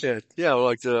words, yeah,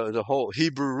 like the whole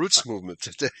Hebrew roots movement.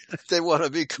 They want to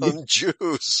become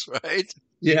Jews, right?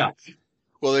 Yeah.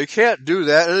 Well, they can't do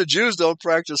that, and the Jews don't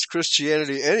practice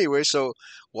Christianity anyway. So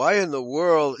why in the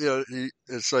world,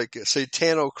 it's like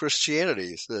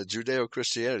Satano-Christianity, the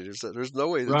Judeo-Christianity. There's no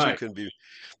way the two can be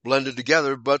blended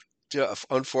together, but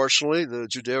unfortunately, the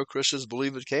Judeo-Christians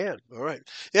believe it can. All right.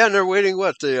 Yeah, and they're waiting,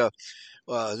 the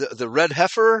red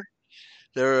heifer?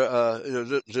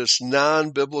 This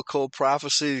non-biblical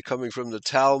prophecy coming from the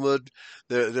Talmud.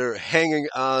 They're hanging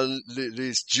on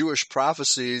these Jewish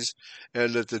prophecies,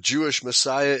 and that the Jewish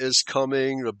Messiah is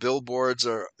coming. The billboards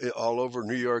are all over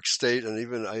New York State,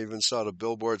 and I even saw the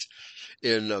billboards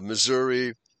in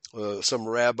Missouri. Some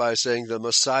rabbi saying the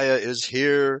Messiah is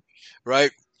here,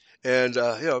 right? And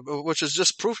which is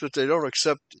just proof that they don't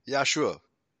accept Yeshua.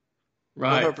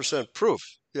 Right. 100% proof.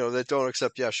 They don't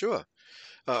accept Yeshua.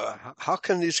 How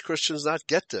can these Christians not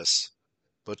get this?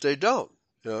 But they don't.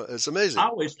 It's amazing. I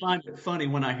always find it funny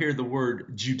when I hear the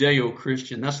word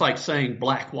Judeo-Christian. That's like saying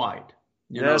black-white.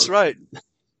 That's right.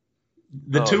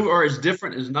 The two are as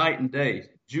different as night and day.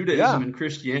 Judaism and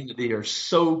Christianity are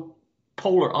so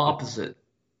polar opposite.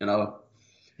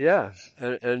 Yeah,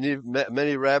 and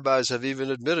many rabbis have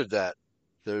even admitted that.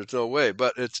 There's no way,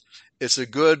 but it's a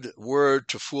good word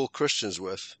to fool Christians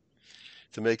with,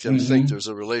 to make them think there's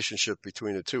a relationship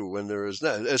between the two when there is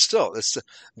not.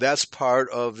 That's part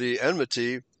of the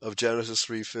enmity of Genesis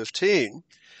 3:15,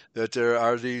 that there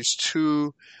are these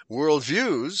two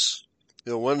worldviews,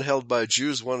 one held by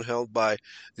Jews, one held by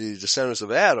the descendants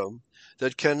of Adam,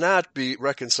 that cannot be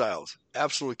reconciled,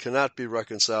 absolutely cannot be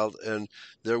reconciled, and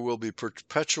there will be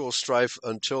perpetual strife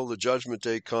until the judgment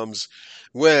day comes,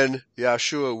 when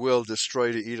Yeshua will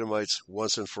destroy the Edomites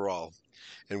once and for all.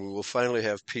 And we will finally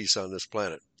have peace on this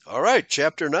planet. All right,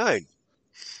 chapter 9.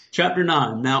 Chapter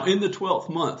 9. Now in the 12th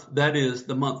month, that is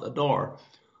the month Adar,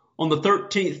 on the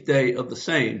 13th day of the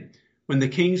same, when the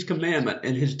king's commandment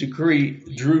and his decree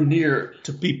drew near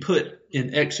to be put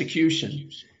in execution,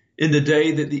 in the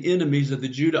day that the enemies of the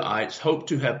Judahites hoped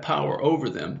to have power over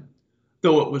them,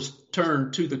 though it was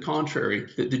turned to the contrary,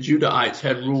 that the Judahites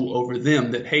had rule over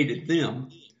them that hated them,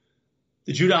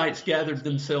 the Judahites gathered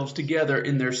themselves together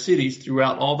in their cities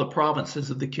throughout all the provinces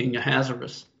of the king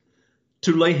Ahasuerus,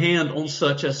 to lay hand on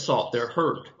such as sought their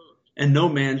hurt, and no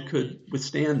man could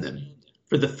withstand them.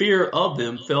 for the fear of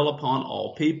them fell upon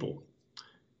all people.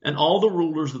 And all the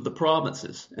rulers of the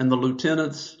provinces, and the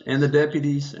lieutenants, and the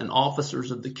deputies, and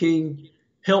officers of the king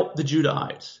helped the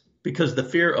Judahites, because the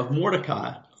fear of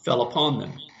Mordecai fell upon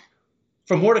them.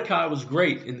 For Mordecai was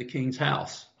great in the king's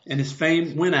house, and his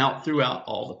fame went out throughout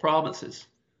all the provinces.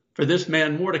 For this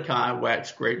man Mordecai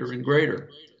waxed greater and greater.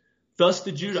 Thus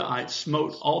the Judahites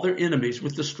smote all their enemies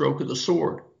with the stroke of the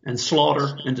sword, and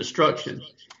slaughter and destruction,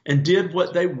 and did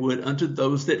what they would unto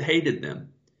those that hated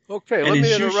them. Okay, And let in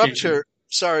me interrupt Shushan, here.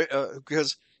 Sorry,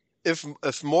 because if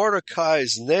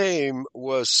Mordecai's name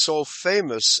was so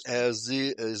famous as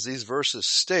these verses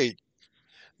state,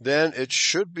 then it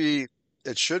should be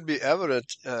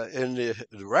evident in the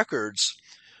records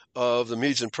of the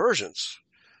Medes and Persians.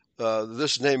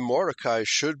 This name Mordecai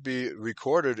should be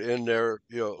recorded in their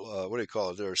what do you call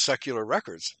it? Their secular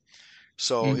records.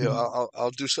 So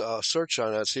I'll do a search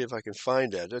on that, see if I can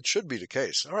find that. It should be the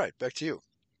case. All right, back to you.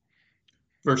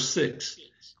 verse 6.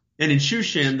 And in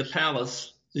Shushan the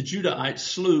palace, the Judahites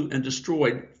slew and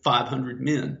destroyed 500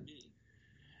 men.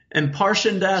 And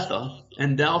Parshandatha,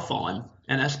 and Dalphon,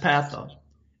 and Aspatha,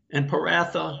 and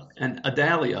Paratha, and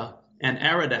Adalia, and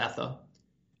Aradatha,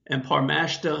 and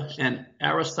Parmashta, and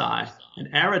Arasai,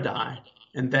 and Aradai,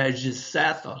 and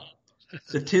Vajizatha,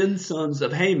 the 10 sons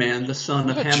of Haman, the son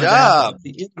of Good Hammedatha, job.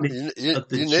 the enemy of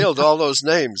the You nailed all those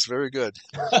names. Very good.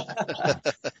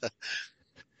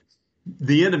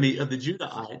 the enemy of the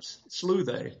Judahites slew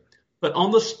they, but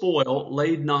on the spoil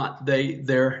laid they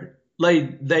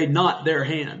not their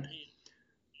hand.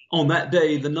 On that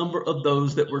day the number of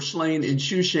those that were slain in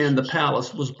Shushan the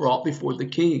palace was brought before the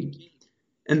king.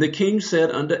 And the king said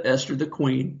unto Esther the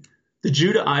queen, the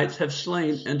Judahites have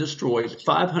slain and destroyed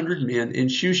 500 men in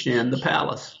Shushan the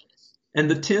palace, and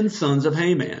the 10 sons of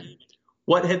Haman.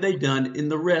 What have they done in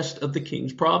the rest of the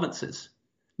king's provinces?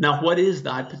 Now what is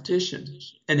thy petition?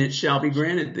 And it shall be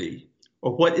granted thee.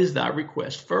 Or what is thy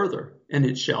request further? And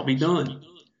it shall be done.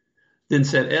 Then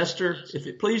said Esther, if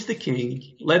it please the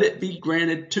king, let it be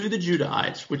granted to the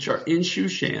Judahites which are in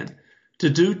Shushan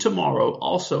to do tomorrow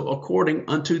also according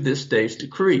unto this day's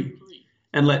decree,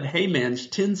 and let Haman's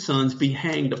 10 sons be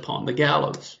hanged upon the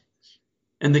gallows.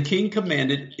 And the king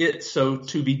commanded it so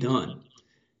to be done.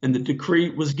 And the decree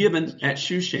was given at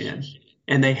Shushan,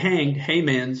 and they hanged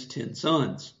Haman's 10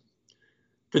 sons.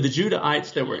 For the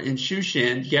Judahites that were in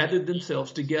Shushan gathered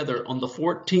themselves together on the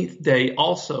 14th day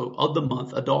also of the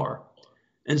month Adar,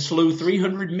 and slew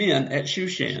 300 men at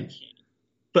Shushan.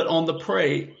 But on the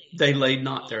prey they laid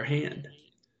not their hand.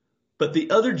 But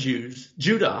the other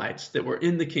Judahites that were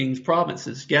in the king's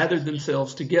provinces gathered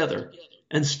themselves together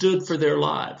and stood for their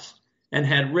lives, and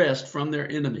had rest from their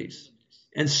enemies,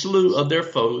 and slew of their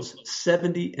foes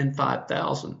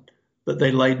 75,000, but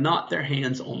they laid not their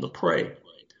hands on the prey.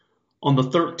 On the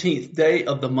 13th day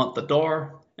of the month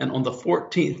Adar, and on the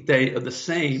 14th day of the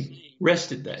same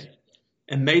rested they,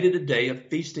 and made it a day of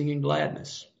feasting and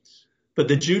gladness. But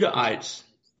the Judahites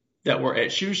that were at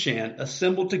Shushan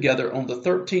assembled together on the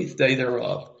 13th day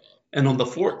thereof, and on the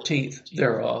 14th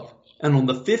thereof, and on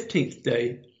the 15th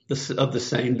day of the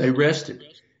same they rested,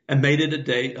 and made it a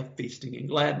day of feasting and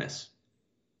gladness.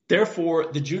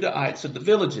 Therefore the Judahites of the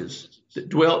villages that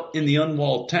dwelt in the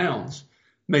unwalled towns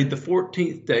made the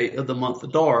 14th day of the month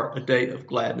Adar a day of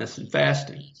gladness and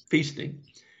feasting,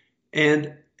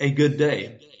 and a good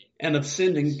day, and of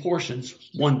sending portions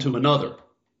one to another.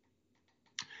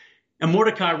 And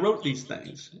Mordecai wrote these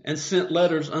things, and sent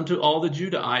letters unto all the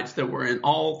Judahites that were in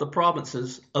all the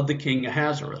provinces of the king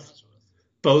Ahasuerus,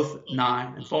 both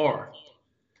nigh and far,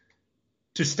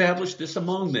 to establish this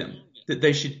among them, that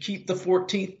they should keep the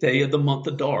 14th day of the month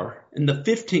Adar, and the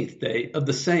 15th day of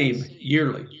the same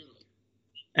yearly,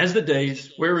 as the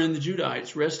days wherein the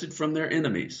Judahites rested from their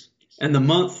enemies, and the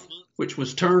month which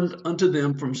was turned unto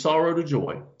them from sorrow to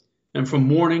joy, and from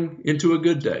mourning into a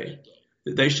good day,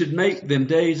 that they should make them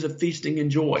days of feasting and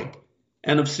joy,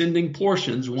 and of sending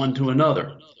portions one to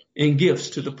another, and gifts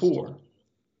to the poor.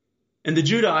 And the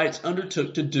Judahites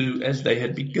undertook to do as they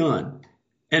had begun,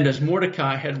 and as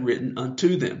Mordecai had written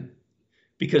unto them,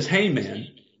 because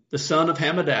Haman, the son of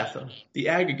Hammedatha, the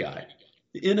Agagite,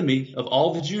 the enemy of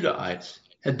all the Judahites,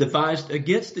 had devised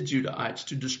against the Judahites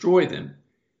to destroy them,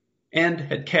 and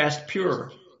had cast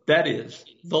Pur, that is,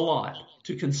 the lot,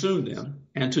 to consume them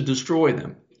and to destroy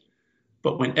them.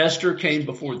 But when Esther came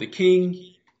before the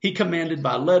king, he commanded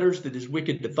by letters that his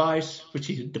wicked device, which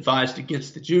he had devised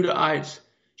against the Judahites,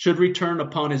 should return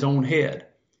upon his own head,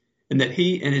 and that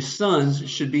he and his sons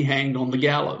should be hanged on the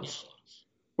gallows.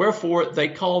 Wherefore they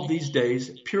called these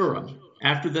days Purim,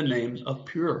 after the name of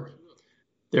Pur.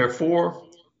 Therefore,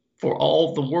 for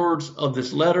all the words of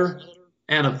this letter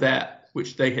and of that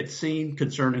which they had seen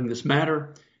concerning this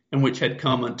matter, and which had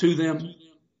come unto them,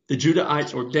 the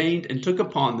Judahites ordained and took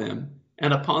upon them,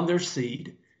 and upon their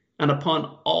seed, and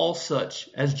upon all such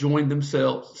as joined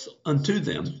themselves unto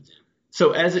them,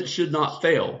 so as it should not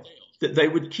fail, that they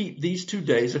would keep these 2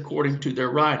 days according to their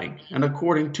writing, and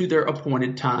according to their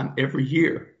appointed time every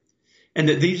year, and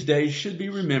that these days should be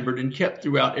remembered and kept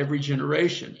throughout every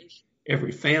generation,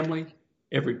 every family,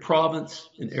 every province,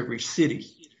 and every city,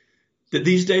 that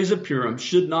these days of Purim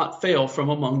should not fail from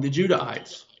among the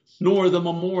Judahites, nor the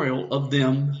memorial of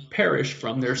them perish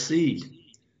from their seed.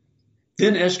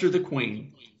 Then Esther the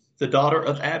queen, the daughter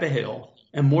of Abihail,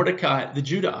 and Mordecai the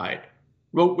Judahite,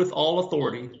 wrote with all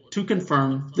authority to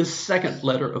confirm this second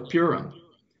letter of Purim.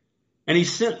 And he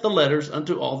sent the letters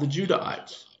unto all the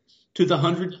Judahites, to the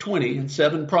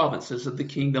 127 provinces of the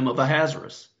kingdom of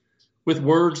Ahasuerus, with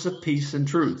words of peace and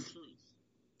truth,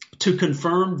 to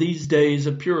confirm these days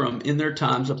of Purim in their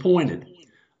times appointed,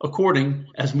 according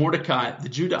as Mordecai the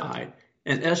Judahite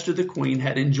and Esther the queen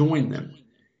had enjoined them,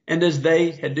 and as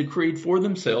they had decreed for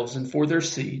themselves and for their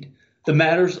seed the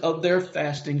matters of their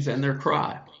fastings and their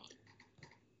cry.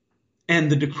 And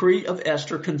the decree of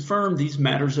Esther confirmed these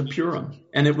matters of Purim,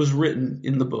 and it was written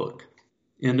in the book.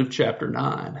 End of chapter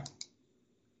 9.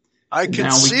 I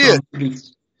can see it.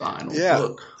 Final Yeah,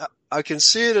 book. I can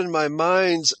see it in my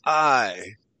mind's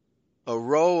eye. A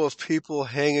row of people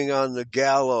hanging on the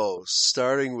gallows,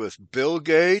 starting with Bill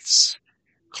Gates,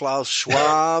 Klaus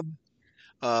Schwab,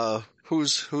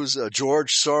 who's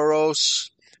George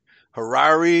Soros,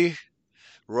 Harari,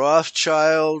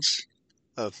 Rothschild.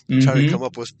 Trying to come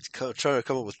up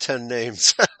with 10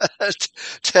 names,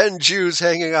 10 Jews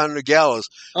hanging on the gallows.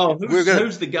 Oh,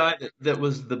 who's the guy that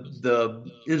was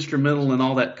the instrumental in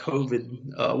all that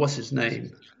COVID? What's his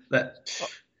name? Fauci.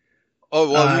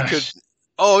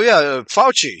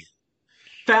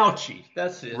 Fauci,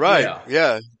 that's it. Right,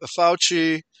 yeah.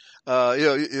 Fauci.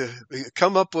 You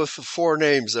come up with 4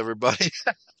 names, everybody.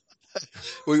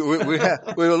 we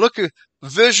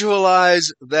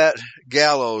visualize that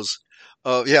gallows.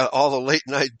 All the late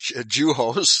night Jew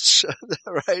hosts,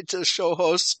 right? The show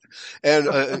hosts and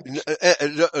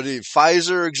the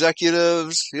Pfizer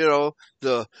executives, the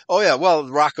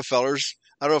Rockefellers.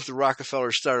 I don't know if the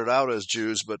Rockefellers started out as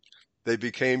Jews, but they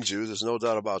became Jews. There's no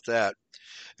doubt about that,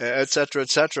 et cetera,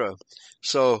 et cetera.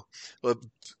 So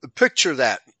picture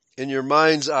that in your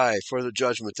mind's eye for the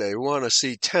judgment day. We want to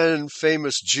see 10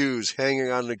 famous Jews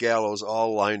hanging on the gallows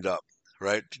all lined up,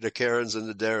 right? The Karens and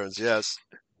the Darrens. Yes.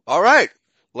 All right,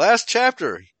 last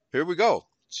chapter. Here we go.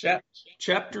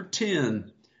 Chapter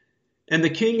 10. And the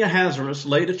king Ahasuerus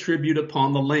laid a tribute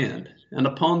upon the land and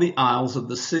upon the isles of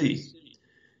the sea,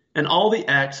 and all the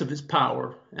acts of his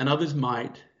power and of his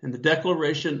might, and the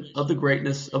declaration of the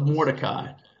greatness of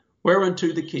Mordecai,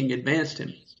 whereunto the king advanced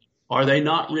him. Are they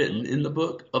not written in the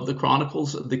book of the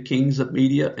chronicles of the kings of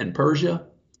Media and Persia?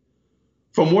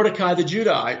 For Mordecai the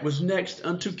Judahite was next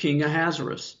unto King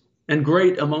Ahasuerus, and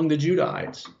great among the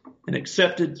Judahites, and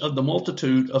accepted of the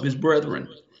multitude of his brethren,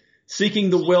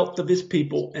 seeking the wealth of his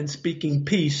people and speaking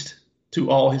peace to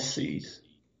all his seeds.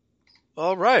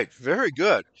 All right, very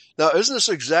good. Now, isn't this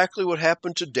exactly what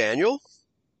happened to Daniel?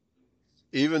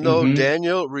 Even though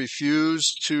Daniel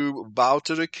refused to bow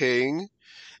to the king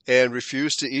and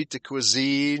refused to eat the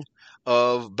cuisine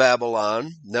of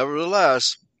Babylon,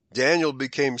 nevertheless, Daniel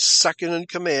became second in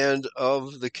command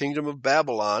of the kingdom of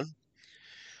Babylon,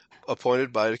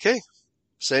 appointed by the king.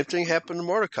 Same thing happened to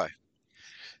Mordecai.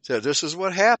 So this is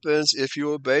what happens if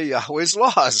you obey Yahweh's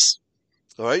laws.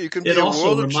 All right, you can. It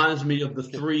also reminds me of the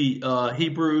 3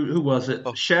 Hebrew. Who was it?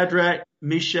 Oh. Shadrach,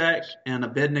 Meshach, and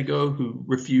Abednego, who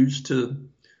refused to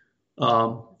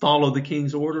follow the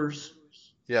king's orders.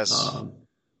 Yes.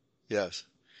 Yes.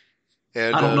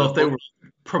 And I don't know if they were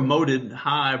promoted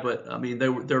high, but I mean,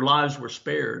 their lives were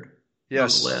spared.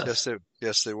 Yes.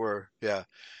 Yes, they were. Yeah.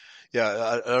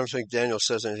 Yeah, I don't think Daniel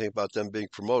says anything about them being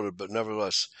promoted, but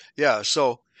nevertheless, yeah.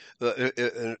 So,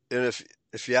 and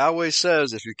if Yahweh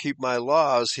says, if you keep my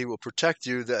laws, He will protect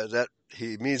you, that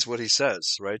He means what He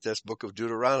says, right? That's Book of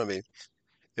Deuteronomy.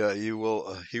 He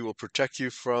will protect you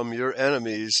from your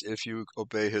enemies if you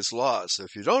obey His laws.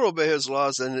 If you don't obey His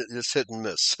laws, then it's hit and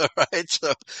miss. All right,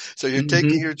 so you're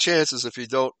taking your chances if you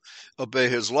don't obey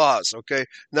His laws. Okay.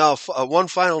 Now, one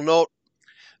final note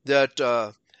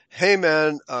that.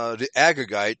 Haman, the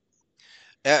Agagite,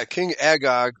 King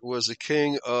Agag was the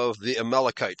king of the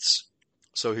Amalekites.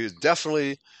 So he's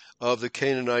definitely of the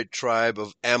Canaanite tribe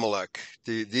of Amalek,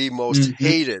 the most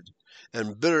hated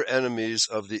and bitter enemies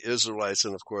of the Israelites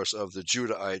and, of course, of the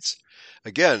Judahites.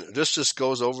 Again, this just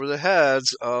goes over the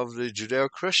heads of the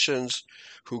Judeo-Christians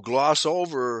who gloss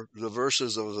over the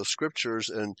verses of the scriptures.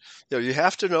 And you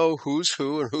have to know who's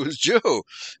who and who's Jew.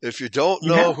 If you don't You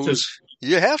know have to. who's,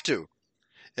 you have to.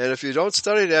 And if you don't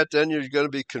study that, then you're going to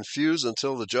be confused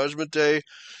until the judgment day,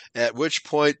 at which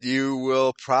point you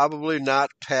will probably not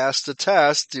pass the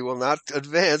test. You will not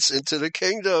advance into the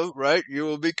kingdom, right? You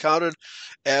will be counted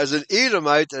as an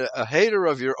Edomite, a hater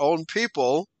of your own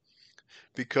people,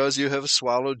 because you have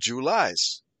swallowed Jew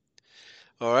lies.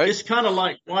 All right? It's kind of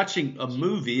like watching a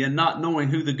movie and not knowing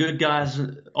who the good guys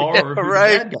are Yeah, or who the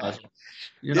right. bad guys are.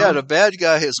 You Yeah, the know? bad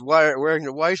guy is wearing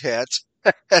the white hat,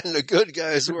 and the good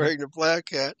guy is wearing the black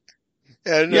hat.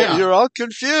 And Yeah, you're all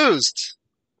confused.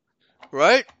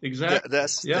 Right? exactly.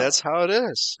 Yeah. That's how it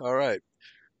is. All right.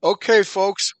 Okay,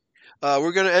 folks.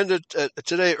 We're going to end it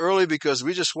today early because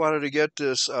we just wanted to get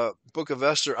this Book of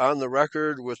Esther on the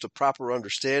record with the proper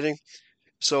understanding.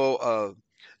 So,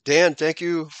 Dan, thank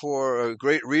you for a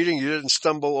great reading. You didn't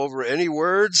stumble over any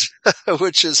words,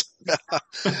 which is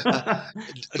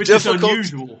Which is difficult.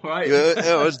 unusual, right?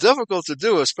 It's difficult to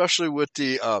do, especially with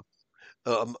the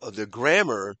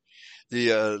grammar.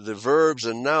 The verbs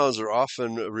and nouns are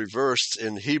often reversed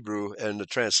in Hebrew and the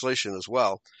translation as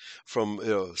well from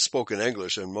spoken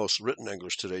English and most written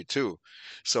English today too.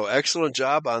 So excellent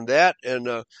job on that.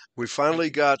 And we finally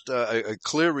got a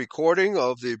clear recording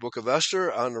of the Book of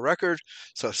Esther on the record.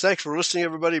 So thanks for listening,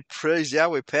 everybody. Praise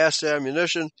Yahweh, pass the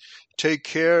ammunition. Take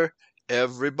care,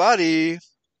 everybody.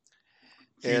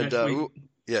 See you And next week.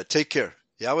 yeah, take care.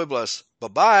 Yahweh bless.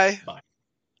 Bye-bye. Bye.